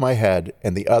crown of my head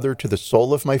and the other to the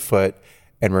sole of my foot,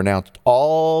 and renounced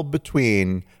all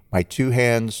between my two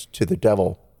hands to the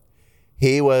devil.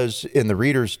 He was in the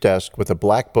reader's desk with a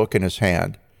black book in his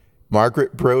hand.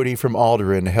 Margaret Brodie from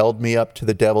Aldrin held me up to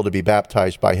the devil to be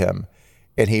baptized by him.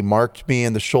 And he marked me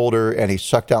in the shoulder, and he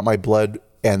sucked out my blood,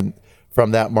 and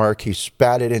from that mark he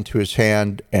spat it into his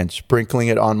hand, and sprinkling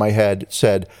it on my head,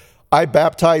 said, I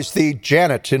baptize thee,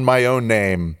 Janet, in my own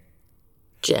name.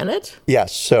 Janet?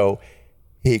 Yes, so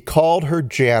he called her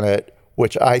Janet,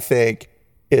 which I think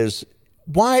is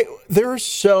why there are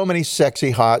so many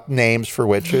sexy, hot names for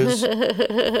witches.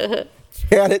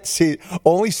 Janet, see,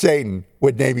 only Satan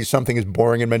would name you something as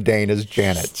boring and mundane as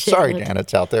Janet. Sorry,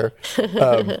 Janet's out there.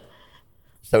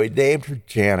 So he named her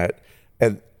Janet,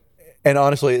 and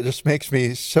honestly, it just makes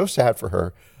me so sad for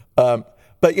her.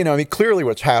 But clearly,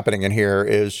 what's happening in here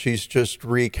is she's just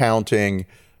recounting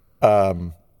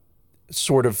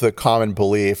sort of the common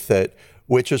belief that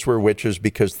witches were witches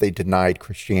because they denied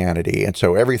Christianity, and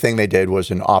so everything they did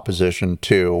was in opposition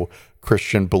to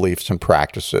Christian beliefs and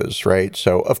practices, right?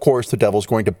 So, of course, the devil's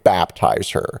going to baptize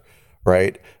her,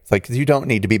 right? It's like, you don't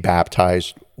need to be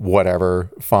baptized,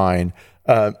 whatever, fine.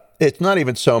 It's not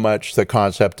even so much the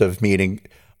concept of meeting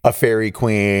a fairy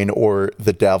queen or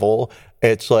the devil.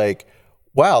 It's like,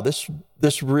 wow, this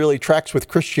really tracks with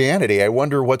Christianity. I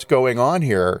wonder what's going on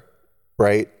here,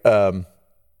 right? And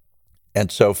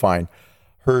so, fine.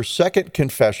 Her second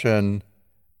confession,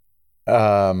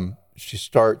 she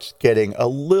starts getting a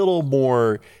little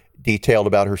more detailed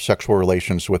about her sexual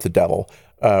relations with the devil.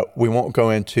 We won't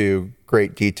go into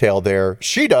great detail there.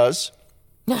 She does.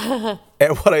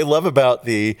 And what I love about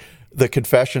the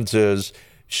confessions is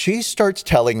she starts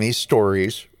telling these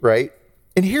stories, right?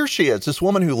 And here she is, this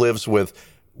woman who lives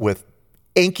with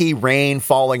inky rain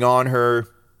falling on her,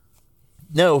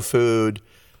 no food,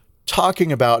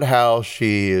 talking about how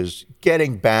she is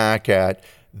getting back at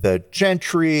the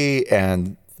gentry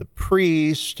and the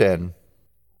priest and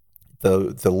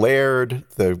the laird,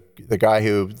 the guy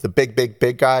the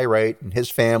big guy, right, and his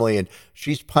family, and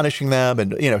she's punishing them,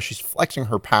 and she's flexing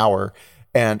her power.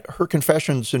 And her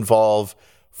confessions involve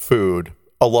food,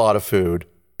 a lot of food,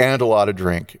 and a lot of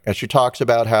drink. And she talks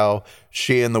about how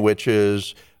she and the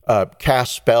witches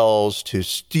cast spells to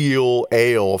steal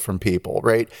ale from people,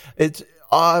 right? It's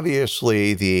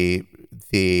obviously the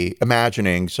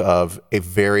imaginings of a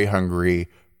very hungry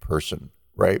person,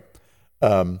 right?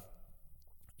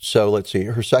 So let's see.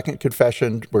 Her second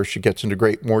confession, where she gets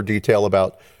into more detail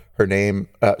about her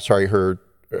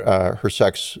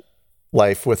sex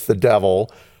life with the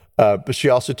devil, but she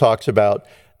also talks about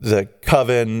the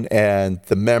coven and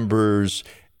the members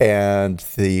and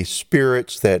the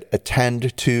spirits that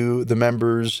attend to the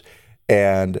members,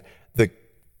 and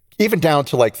even down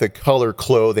to like the color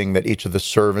clothing that each of the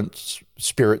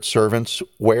spirit servants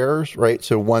wears, right?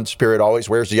 So one spirit always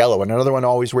wears yellow and another one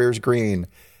always wears green.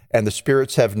 And the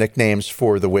spirits have nicknames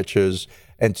for the witches,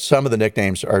 and some of the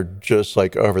nicknames are just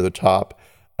like over the top.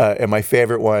 And my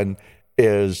favorite one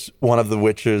is one of the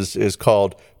witches is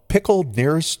called Pickled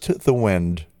Nearest the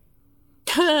Wind.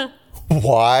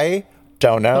 Why?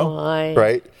 Don't know. Why?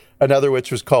 Right? Another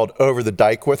witch was called Over the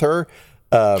Dyke with Her,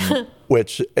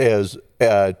 which is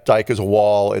dyke is a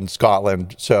wall in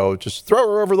Scotland. So just throw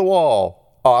her over the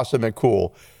wall. Awesome and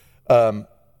cool.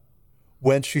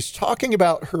 When she's talking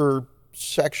about her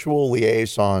sexual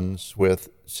liaisons with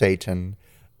Satan,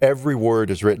 every word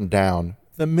is written down.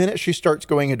 The minute she starts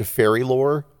going into fairy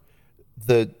lore,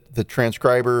 the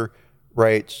transcriber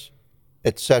writes,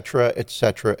 etc.,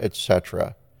 etc.,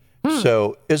 etc.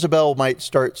 So Isabel might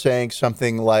start saying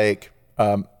something like,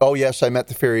 oh, yes, I met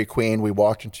the fairy queen. We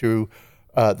walked into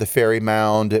the fairy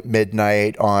mound at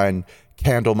midnight on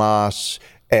Candlemas,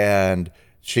 and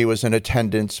she was in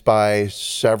attendance by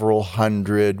several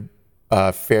hundred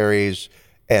fairies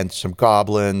and some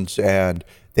goblins, and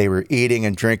they were eating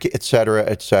and drinking, et cetera,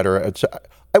 et cetera, et cetera.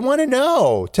 I want to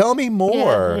know. Tell me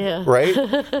more, right?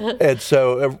 And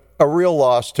so a real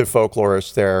loss to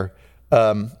folklorists there.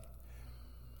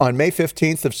 On May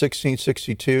 15th of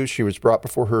 1662, she was brought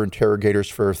before her interrogators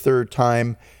for a third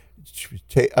time.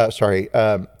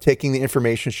 Taking the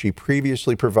information she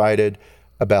previously provided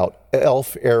about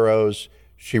elf arrows,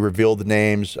 she revealed the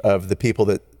names of the people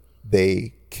that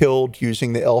they killed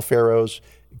using the elf arrows,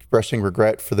 expressing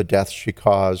regret for the deaths she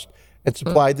caused, and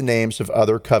supplied the names of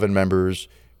other coven members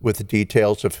with the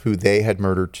details of who they had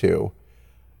murdered too.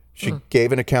 She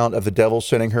gave an account of the devil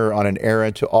sending her on an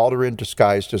errand to Alderaan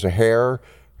disguised as a hare.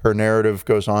 Her narrative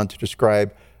goes on to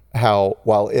describe how,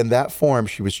 while in that form,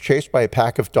 she was chased by a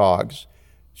pack of dogs.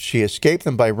 She escaped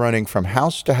them by running from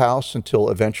house to house until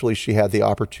eventually she had the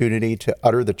opportunity to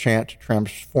utter the chant to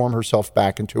transform herself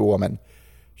back into a woman.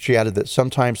 She added that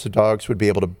sometimes the dogs would be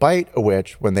able to bite a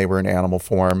witch when they were in animal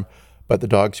form, but the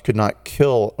dogs could not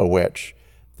kill a witch.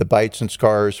 The bites and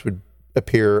scars would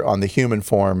appear on the human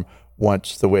form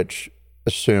once the witch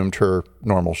assumed her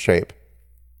normal shape.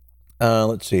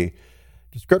 Let's see.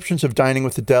 Descriptions of dining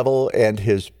with the devil and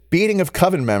his beating of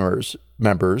coven members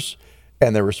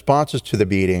and their responses to the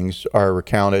beatings are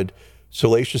recounted.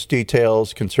 Salacious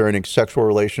details concerning sexual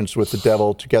relations with the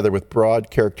devil, together with broad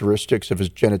characteristics of his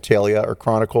genitalia, are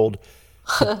chronicled.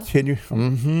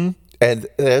 And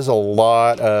there's a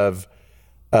lot of,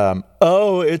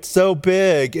 it's so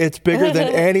big. It's bigger than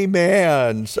any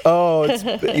man's. Oh,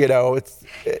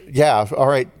 all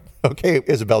right. Okay,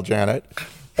 Isabel Janet.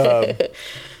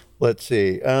 Let's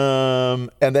see. And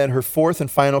then her fourth and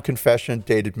final confession,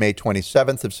 dated May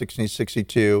 27th of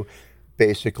 1662,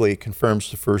 basically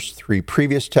confirms the first three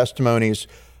previous testimonies,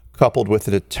 coupled with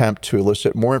an attempt to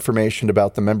elicit more information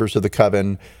about the members of the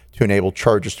coven to enable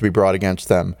charges to be brought against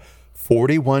them.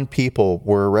 41 people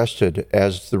were arrested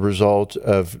as the result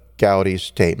of Gowdy's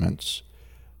statements.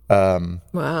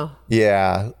 Wow.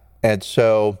 Yeah. And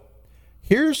so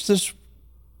here's this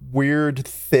weird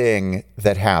thing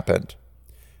that happened.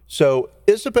 So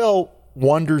Isabel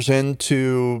wanders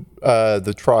into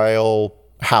the trial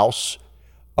house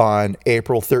on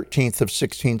April 13th of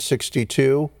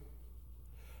 1662.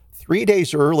 3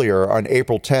 days earlier, on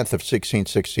April 10th of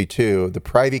 1662, the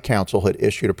Privy Council had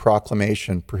issued a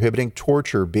proclamation prohibiting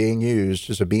torture being used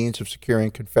as a means of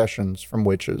securing confessions from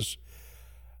witches.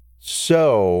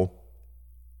 So,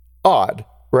 odd,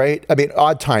 right? I mean,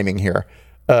 odd timing here.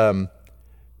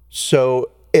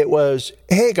 So it was,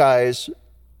 hey guys,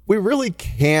 we really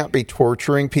can't be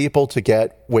torturing people to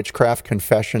get witchcraft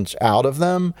confessions out of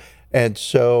them. And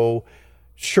so,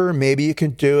 sure, maybe you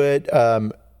can do it,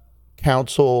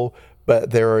 counsel,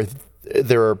 but there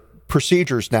are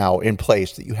procedures now in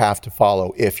place that you have to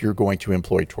follow if you're going to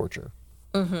employ torture.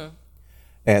 Mm-hmm.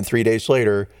 And 3 days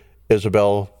later,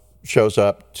 Isabel shows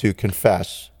up to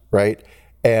confess, right?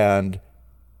 And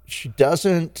she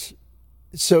doesn't.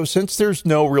 So since there's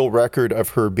no real record of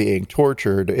her being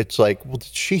tortured, it's like, well,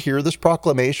 did she hear this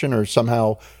proclamation or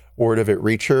somehow word of it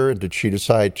reach her? And did she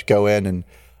decide to go in and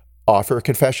offer a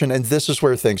confession? And this is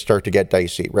where things start to get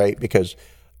dicey, right? Because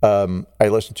I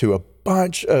listened to a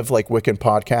bunch of like Wiccan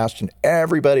podcasts and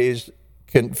everybody's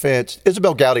convinced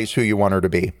Isabel Gowdy's who you want her to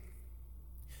be.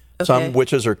 Okay. Some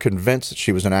witches are convinced that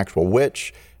she was an actual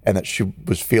witch and that she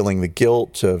was feeling the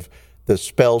guilt of the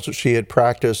spells that she had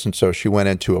practiced, and so she went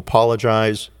in to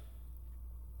apologize.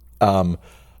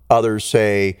 Others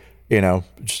say,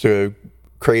 just a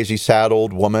crazy, sad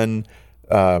old woman,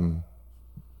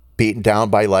 beaten down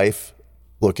by life,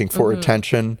 looking for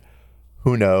attention.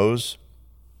 Who knows?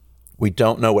 We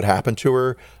don't know what happened to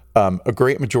her. A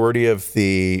great majority of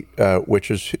the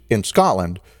witches in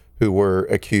Scotland who were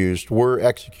accused were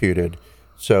executed,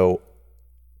 so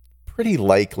pretty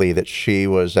likely that she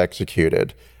was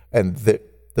executed. And the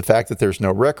fact that there's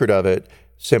no record of it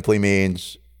simply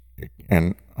means,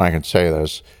 and I can say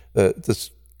this,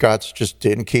 the Scots just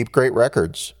didn't keep great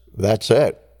records. That's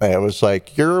it. It was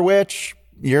like, you're a witch,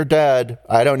 you're dead.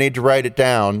 I don't need to write it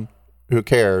down. Who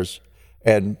cares?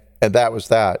 And that was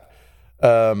that.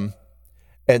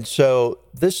 And so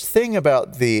this thing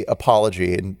about the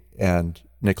apology and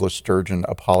Nicola Sturgeon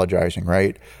apologizing,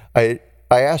 right? I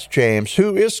asked James,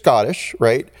 who is Scottish,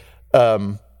 right?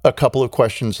 A couple of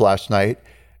questions last night.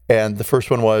 And the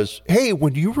first one was, hey,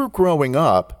 when you were growing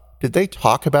up, did they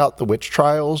talk about the witch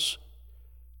trials?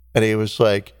 And he was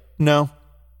like, no.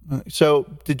 So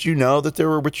did you know that there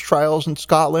were witch trials in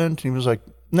Scotland? And he was like,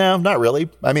 no, not really.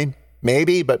 I mean,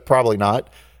 maybe, but probably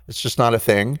not. It's just not a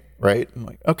thing, right? I'm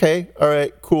like, okay, all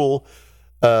right, cool.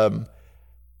 And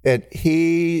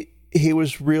he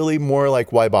was really more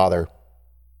like, why bother?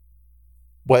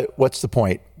 What's the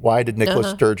point? Why did Nicola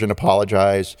Sturgeon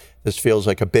apologize? This feels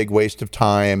like a big waste of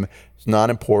time. It's not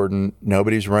important.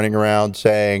 Nobody's running around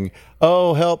saying,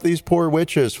 oh, help these poor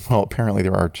witches. Well, apparently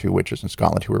there are 2 witches in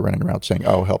Scotland who are running around saying,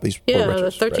 oh, help these poor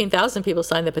witches. 13,000 people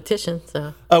signed the petition.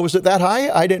 So. Oh, was it that high?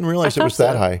 I didn't realize it was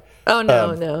that high. Oh,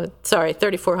 no. Sorry,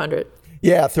 3,400.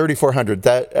 Yeah, 3,400.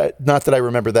 That not that I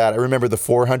remember that. I remember the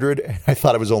 400. I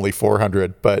thought it was only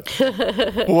 400, but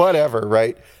whatever,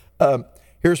 right?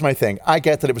 Here's my thing. I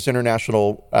get that it was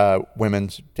International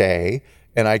Women's Day,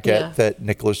 and I get that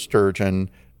Nicola Sturgeon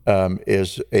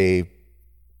is a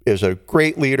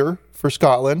great leader for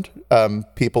Scotland.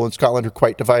 People in Scotland are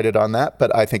quite divided on that,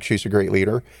 but I think she's a great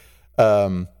leader.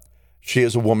 She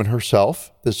is a woman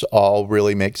herself. This all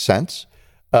really makes sense.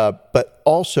 But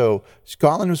also,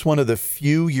 Scotland was one of the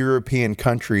few European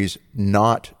countries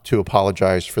not to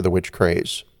apologize for the witch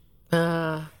craze.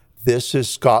 This is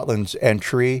Scotland's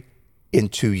entry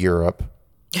into Europe.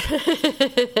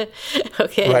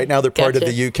 Okay. Right now, they're part of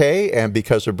the UK, and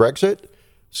because of Brexit,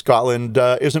 Scotland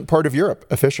isn't part of Europe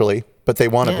officially, but they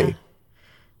want to be.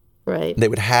 Right. They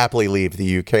would happily leave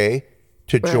the UK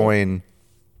to join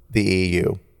the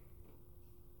EU.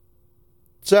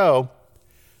 So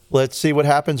let's see what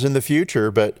happens in the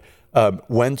future. But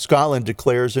when Scotland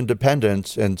declares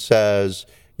independence and says,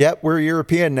 yep, we're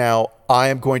European now, I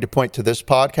am going to point to this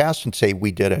podcast and say,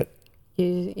 we did it.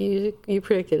 You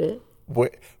predicted it.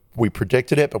 We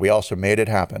predicted it, but we also made it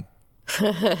happen.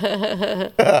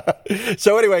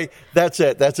 So anyway, that's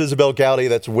it. That's Isabel Gowdy.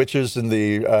 That's witches in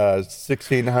the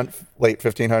late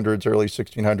 1500s, early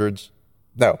 1600s.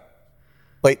 No,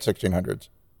 late 1600s.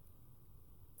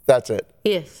 That's it.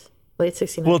 Yes, late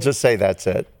 1600s. We'll just say that's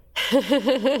it.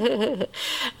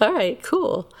 All right,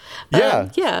 cool.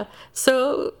 Yeah.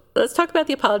 So let's talk about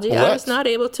the apology. I was not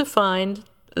able to find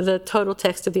the total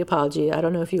text of the apology. I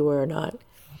don't know if you were or not.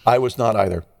 I was not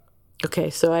either. Okay,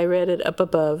 so I read it up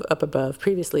above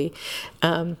previously.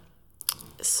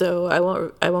 So I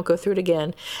won't go through it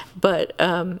again. But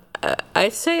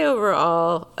I'd say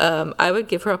overall, I would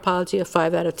give her apology a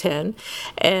 5 out of 10.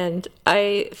 And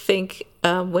I think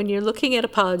when you're looking at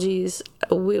apologies,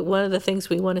 one of the things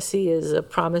we want to see is a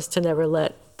promise to never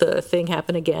let the thing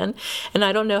happen again. And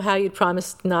I don't know how you'd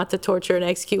promise not to torture and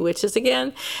execute witches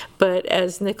again, but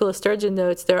as Nicola Sturgeon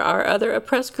notes, there are other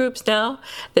oppressed groups now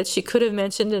that she could have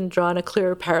mentioned and drawn a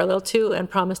clearer parallel to and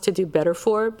promised to do better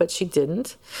for, but she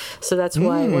didn't. So that's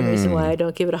one reason why I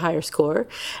don't give it a higher score.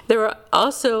 There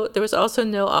was also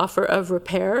no offer of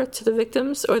repair to the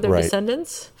victims or their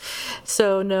descendants.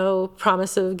 So no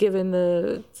promise of giving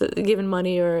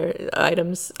money or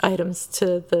items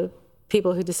to the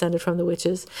people who descended from the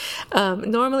witches.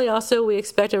 Normally also we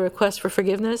expect a request for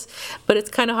forgiveness, but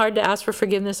it's kind of hard to ask for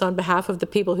forgiveness on behalf of the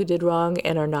people who did wrong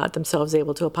and are not themselves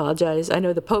able to apologize. I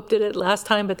know the Pope did it last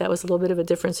time, but that was a little bit of a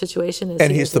different situation.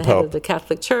 And he's the head Pope of the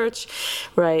Catholic Church,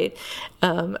 right?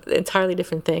 Entirely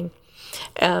different thing.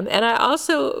 And I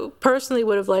also personally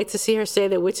would have liked to see her say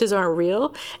that witches aren't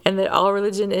real and that all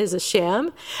religion is a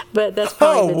sham, but that's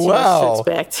probably too much to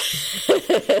expect.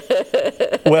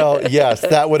 Well, yes,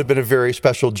 that would have been a very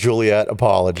special Juliet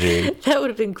apology. That would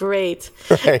have been great.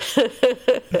 Right.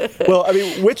 Well, I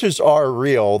mean, witches are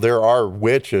real. There are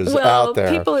witches out there.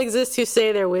 People exist who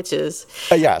say they're witches.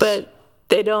 Yes. But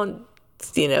they don't,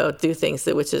 do things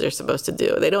that witches are supposed to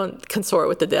do. They don't consort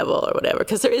with the devil or whatever,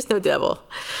 because there is no devil.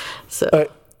 So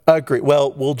I agree.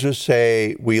 Well, we'll just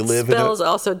say spells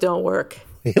also don't work.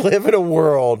 We live in a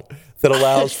world that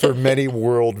allows for many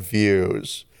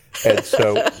worldviews. And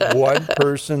so one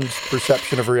person's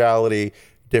perception of reality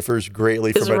differs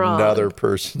greatly from another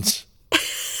person's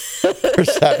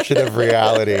perception of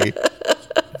reality.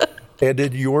 And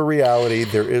in your reality,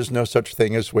 there is no such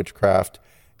thing as witchcraft.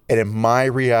 And in my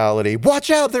reality, watch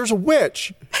out, there's a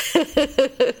witch.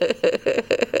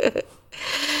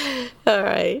 All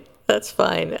right, that's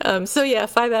fine.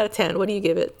 5 out of 10. What do you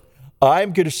give it?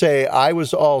 I'm going to say I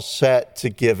was all set to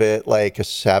give it like a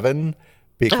 7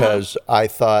 because I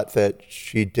thought that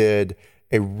she did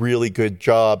a really good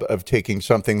job of taking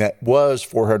something that was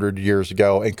 400 years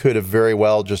ago and could have very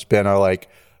well just been a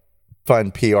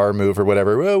fun PR move or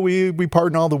whatever. Well, we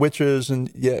pardon all the witches and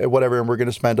whatever, and we're going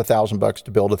to spend $1,000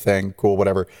 to build a thing. Cool,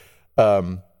 whatever.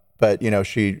 But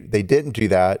they didn't do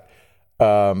that.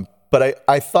 But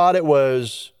I thought it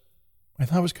was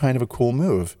kind of a cool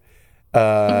move.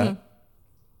 But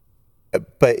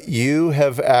you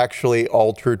have actually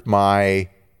altered my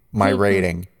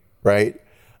rating, right?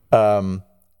 And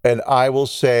I will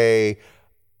say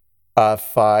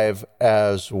 5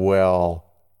 as well.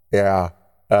 Yeah.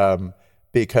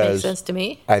 Because makes sense to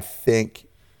me. I think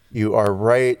you are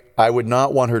right. I would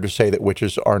not want her to say that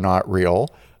witches are not real.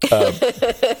 How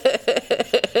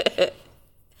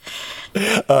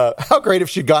great if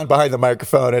she'd gone behind the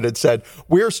microphone and had said,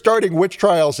 "We're starting witch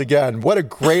trials again. What a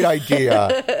great idea."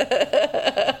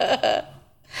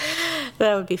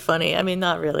 That would be funny. I mean,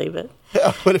 not really, but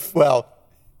it would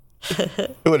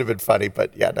have been funny,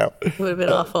 but yeah, no. It would have been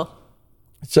awful.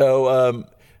 So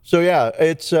yeah,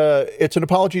 it's an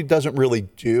apology that doesn't really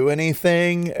do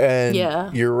anything, and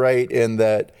you're right in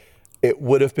that it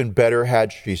would have been better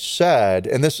had she said,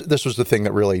 and this was the thing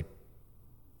that really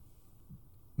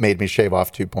made me shave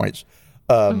off 2 points,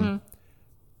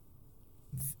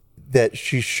 that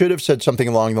she should have said something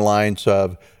along the lines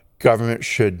of government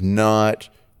should not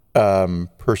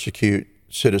persecute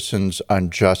citizens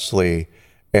unjustly,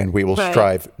 and we will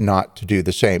strive not to do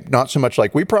the same. Not so much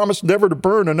like, we promise never to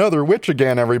burn another witch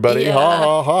again, everybody. Ha,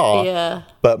 ha, ha. Yeah.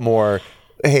 But more,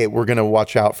 hey, we're going to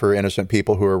watch out for innocent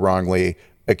people who are wrongly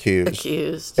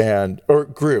accused. Or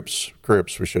groups,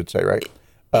 we should say, right?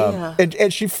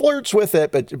 And she flirts with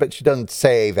it, but she doesn't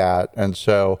say that. And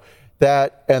so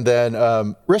that, and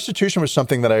then restitution was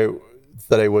something that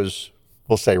I was,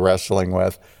 we'll say, wrestling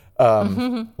with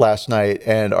last night.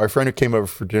 And our friend who came over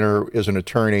for dinner is an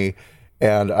attorney.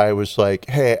 And I was like,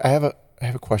 hey, I have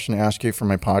a question to ask you for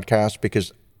my podcast,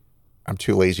 because I'm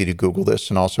too lazy to Google this.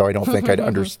 And also I don't think I'd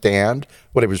understand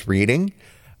what I was reading.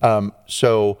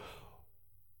 So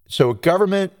a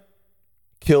government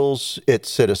kills its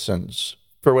citizens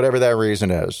for whatever that reason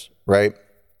is, right?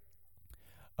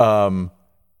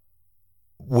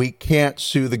 We can't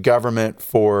sue the government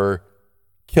for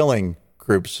killing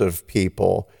groups of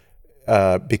people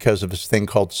because of this thing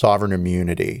called sovereign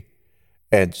immunity.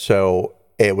 And so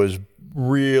it was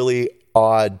really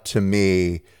odd to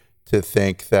me to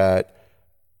think that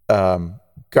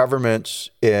governments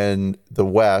in the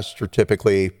West are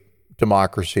typically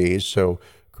democracies, so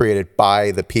created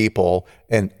by the people,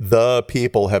 and the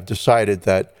people have decided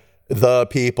that the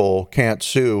people can't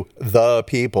sue the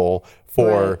people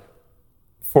for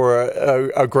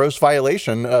a gross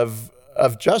violation of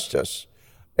justice.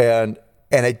 And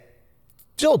I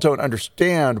still don't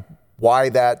understand why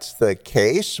that's the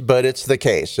case, but it's the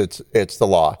case. It's the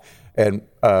law. And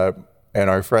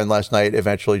our friend last night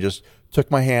eventually just took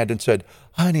my hand and said,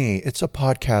 honey, it's a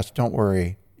podcast. Don't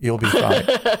worry. You'll be fine.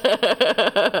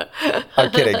 I'm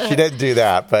kidding. She didn't do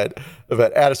that. But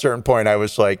at a certain point, I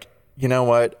was like, you know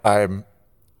what? I'm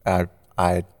good.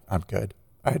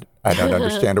 I don't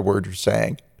understand a word you're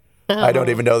saying. I don't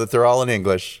even know that they're all in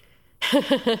English.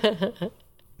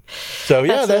 So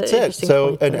yeah, that's it.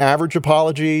 So an average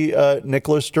apology,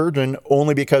 Nicola Sturgeon,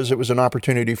 only because it was an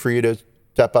opportunity for you to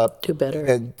step up, do better,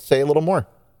 and say a little more.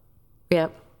 Yeah,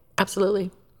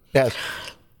 absolutely. Yes.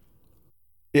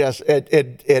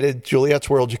 In Juliet's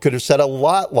world, you could have said a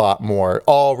lot more.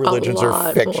 All religions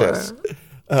are fictitious.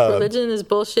 Religion is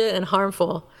bullshit and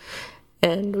harmful,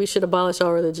 and we should abolish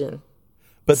all religion.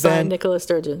 But Signed, then, Nicola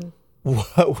Sturgeon.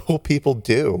 What will people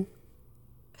do?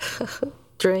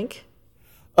 Drink.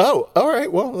 Oh, all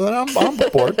right. Well, then I'm on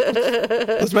board.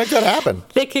 Let's make that happen.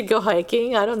 They could go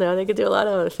hiking. I don't know. They could do a lot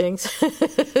of other things.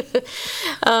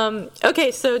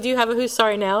 Okay, so do you have a who's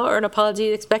sorry now or an apology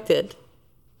expected?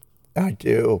 I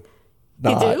do.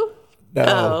 You do?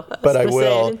 No, but I will.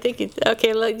 Say, I didn't think you.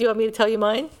 Okay, do you want me to tell you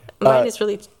mine? Mine is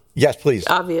really yes, please.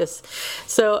 Obvious.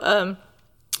 So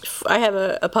I have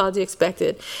an apology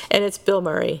expected, and it's Bill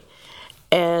Murray,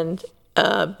 and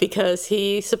because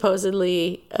he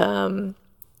supposedly.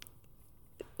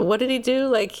 What did he do?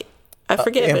 Like, I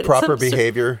forget. Improper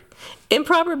behavior.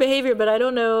 Improper behavior, but I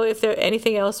don't know if there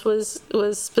anything else was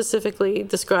specifically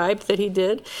described that he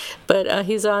did. But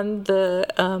he's on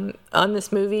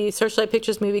this movie, Searchlight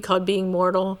Pictures movie called Being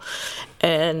Mortal,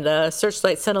 and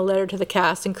Searchlight sent a letter to the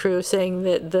cast and crew saying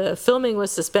that the filming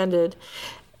was suspended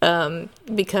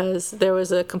because there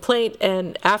was a complaint,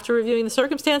 and after reviewing the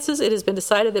circumstances, it has been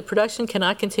decided that production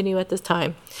cannot continue at this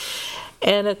time.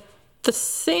 And at the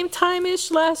same time-ish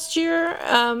last year,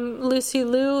 Lucy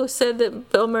Liu said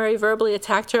that Bill Murray verbally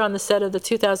attacked her on the set of the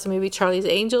 2000 movie Charlie's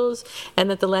Angels, and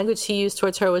that the language he used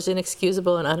towards her was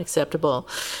inexcusable and unacceptable.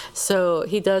 So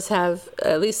he does have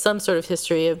at least some sort of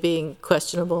history of being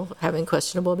questionable, having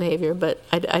questionable behavior, but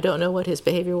I don't know what his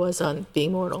behavior was on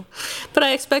Being Mortal. But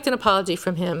I expect an apology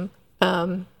from him.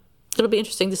 It'll be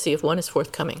interesting to see if one is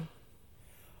forthcoming.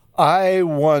 I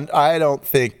don't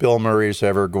think Bill Murray's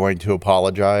ever going to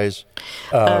apologize.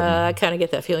 I kind of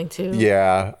get that feeling too.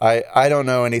 Yeah, I don't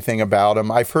know anything about him.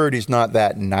 I've heard he's not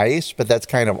that nice, but that's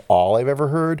kind of all I've ever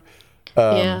heard.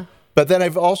 Yeah. But then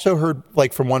I've also heard,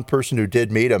 like, from one person who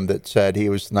did meet him that said he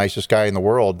was the nicest guy in the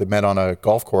world. They met on a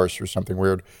golf course or something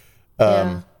weird.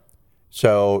 Yeah.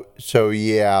 So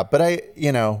yeah, but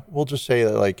we'll just say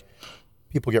that, like,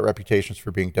 people get reputations for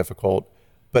being difficult,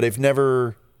 but I've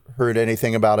never heard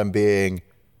anything about him being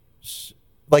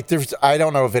like, I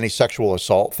don't know of any sexual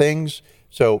assault things.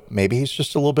 So maybe he's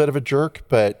just a little bit of a jerk,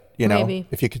 but maybe.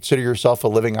 If you consider yourself a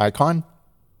living icon.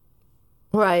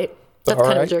 Right. That's All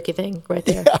kind of right? a jerky thing right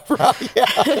there. Yeah, right, yeah.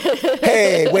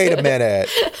 Hey, wait a minute.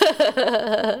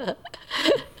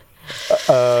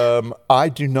 I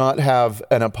do not have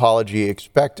an apology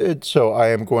expected, so I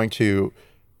am going to,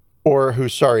 or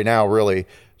who's sorry now, really.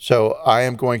 So I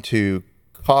am going to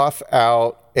cough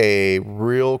out a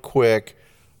real quick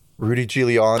Rudy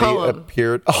Giuliani Poem.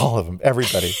 appeared, all of them,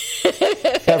 everybody,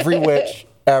 every witch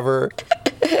ever,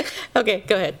 Okay,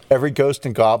 go ahead. every ghost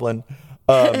and goblin.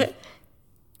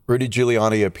 Rudy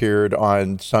Giuliani appeared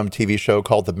on some TV show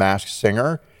called The Masked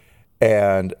Singer,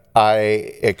 and I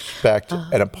expect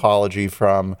an apology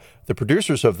from the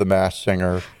producers of The Masked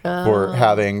Singer for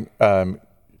having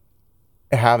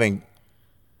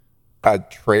a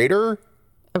traitor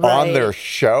on Right. their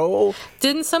show.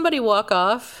 Didn't somebody walk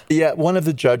off? Yeah, one of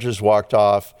the judges walked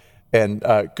off, and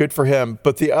good for him.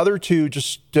 But the other two just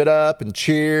stood up and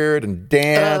cheered and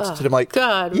danced. And I'm like,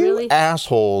 God, you really?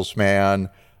 assholes, man.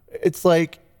 It's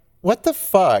like, what the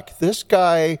fuck? This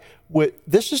guy,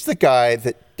 this is the guy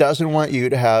that doesn't want you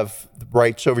to have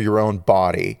rights over your own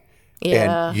body.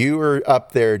 Yeah. And you are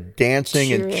up there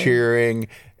dancing and cheering.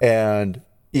 And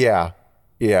yeah.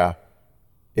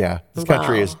 This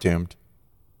country Wow. is doomed.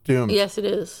 Doomed. Yes, it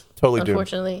is. Totally doomed.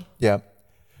 Unfortunately. Yeah.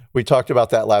 We talked about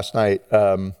that last night,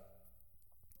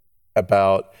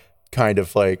 about kind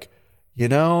of like,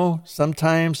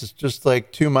 sometimes it's just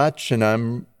like too much, and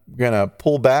I'm going to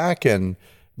pull back and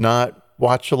not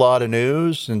watch a lot of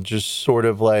news and just sort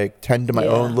of like tend to my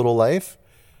own little life.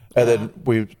 And then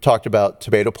we talked about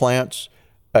tomato plants.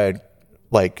 Then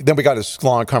we got this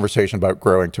long conversation about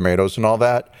growing tomatoes and all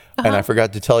that. And I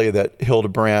forgot to tell you that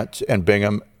Hildebrandt and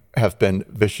Bingham have been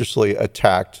viciously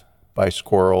attacked by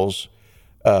squirrels.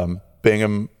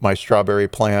 Bingham, my strawberry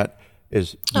plant,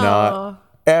 is not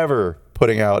ever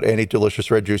putting out any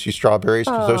delicious red juicy strawberries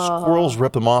because those squirrels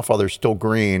rip them off while they're still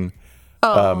green.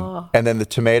 And then the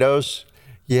tomatoes,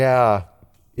 yeah.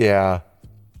 You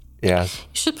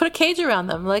should put a cage around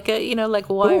them, like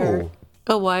a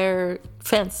wire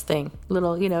fence thing,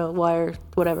 little, wire,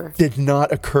 whatever. Did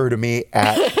not occur to me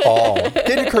at all.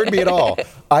 Didn't occur to me at all.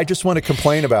 I just want to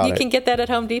complain about You it. can get that at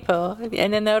Home Depot,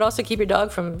 and then that would also keep your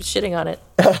dog from shitting on it.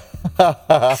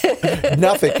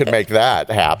 Nothing could make that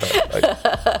happen.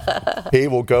 Like, he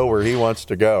will go where he wants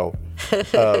to go.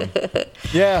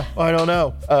 Yeah, I don't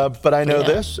know. But I know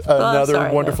this. Another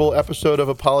sorry, wonderful episode of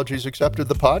Apologies Accepted,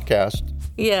 the podcast.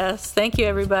 Yes, thank you,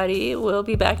 everybody. We'll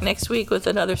be back next week with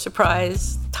another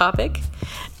surprise topic.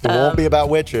 It won't be about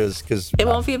witches because It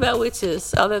won't be about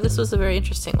witches, although this was a very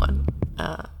interesting one.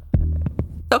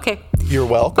 Okay. you're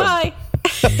welcome. Bye.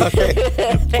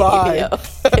 Okay. Bye.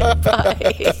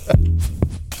 Bye.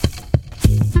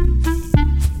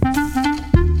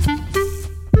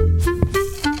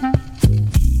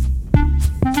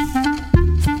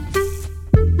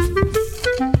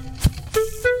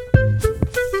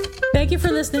 Thank you for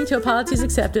listening to Apologies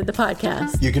Accepted, the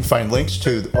podcast. You can find links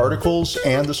to the articles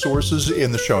and the sources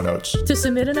in the show notes. To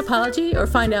submit an apology or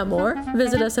find out more,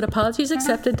 visit us at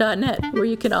apologiesaccepted.net, where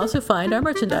you can also find our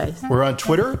merchandise. We're on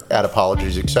Twitter at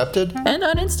Apologies Accepted. And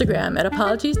on Instagram at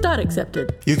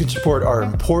apologies.accepted. You can support our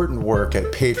important work at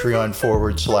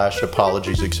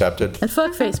Patreon.com/Apologies Accepted. And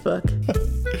fuck Facebook.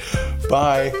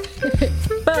 Bye.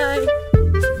 Bye.